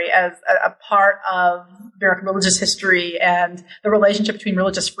category as a part of American religious history and the relationship between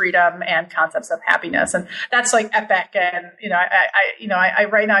religious freedom and concepts of happiness. And that's like epic. And, I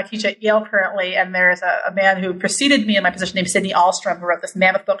right now I teach at Yale currently, and there's a man who preceded me in my position named Sidney Alstrom, who wrote this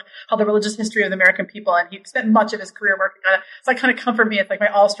mammoth book called The Religious History of the American People. And he spent much of his career working on it. So I kind of comfort me. It's like my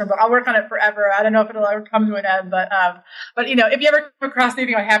Alstrom book. I'll work on it forever. I don't know if it'll ever come to an end, but if you ever come across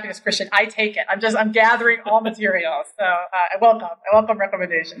anything about happiness, Christian, I take it. I'm gathering all materials. So I welcome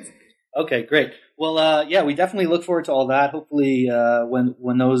recommendations. Okay, great. Well, we definitely look forward to all that. Hopefully,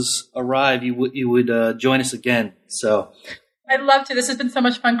 when those arrive, you would join us again. So, I'd love to. This has been so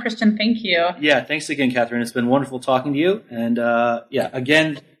much fun, Christian. Thank you. Yeah, thanks again, Kathryn. It's been wonderful talking to you. And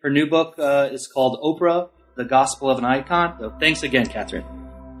again, her new book is called Oprah, The Gospel of an Icon. So, thanks again, Kathryn.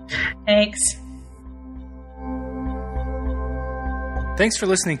 Thanks. Thanks for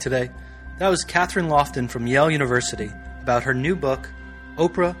listening today. That was Kathryn Lofton from Yale University about her new book,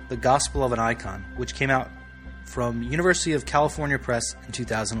 Oprah, The Gospel of an Icon, which came out from University of California Press in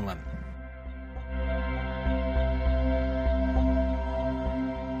 2011.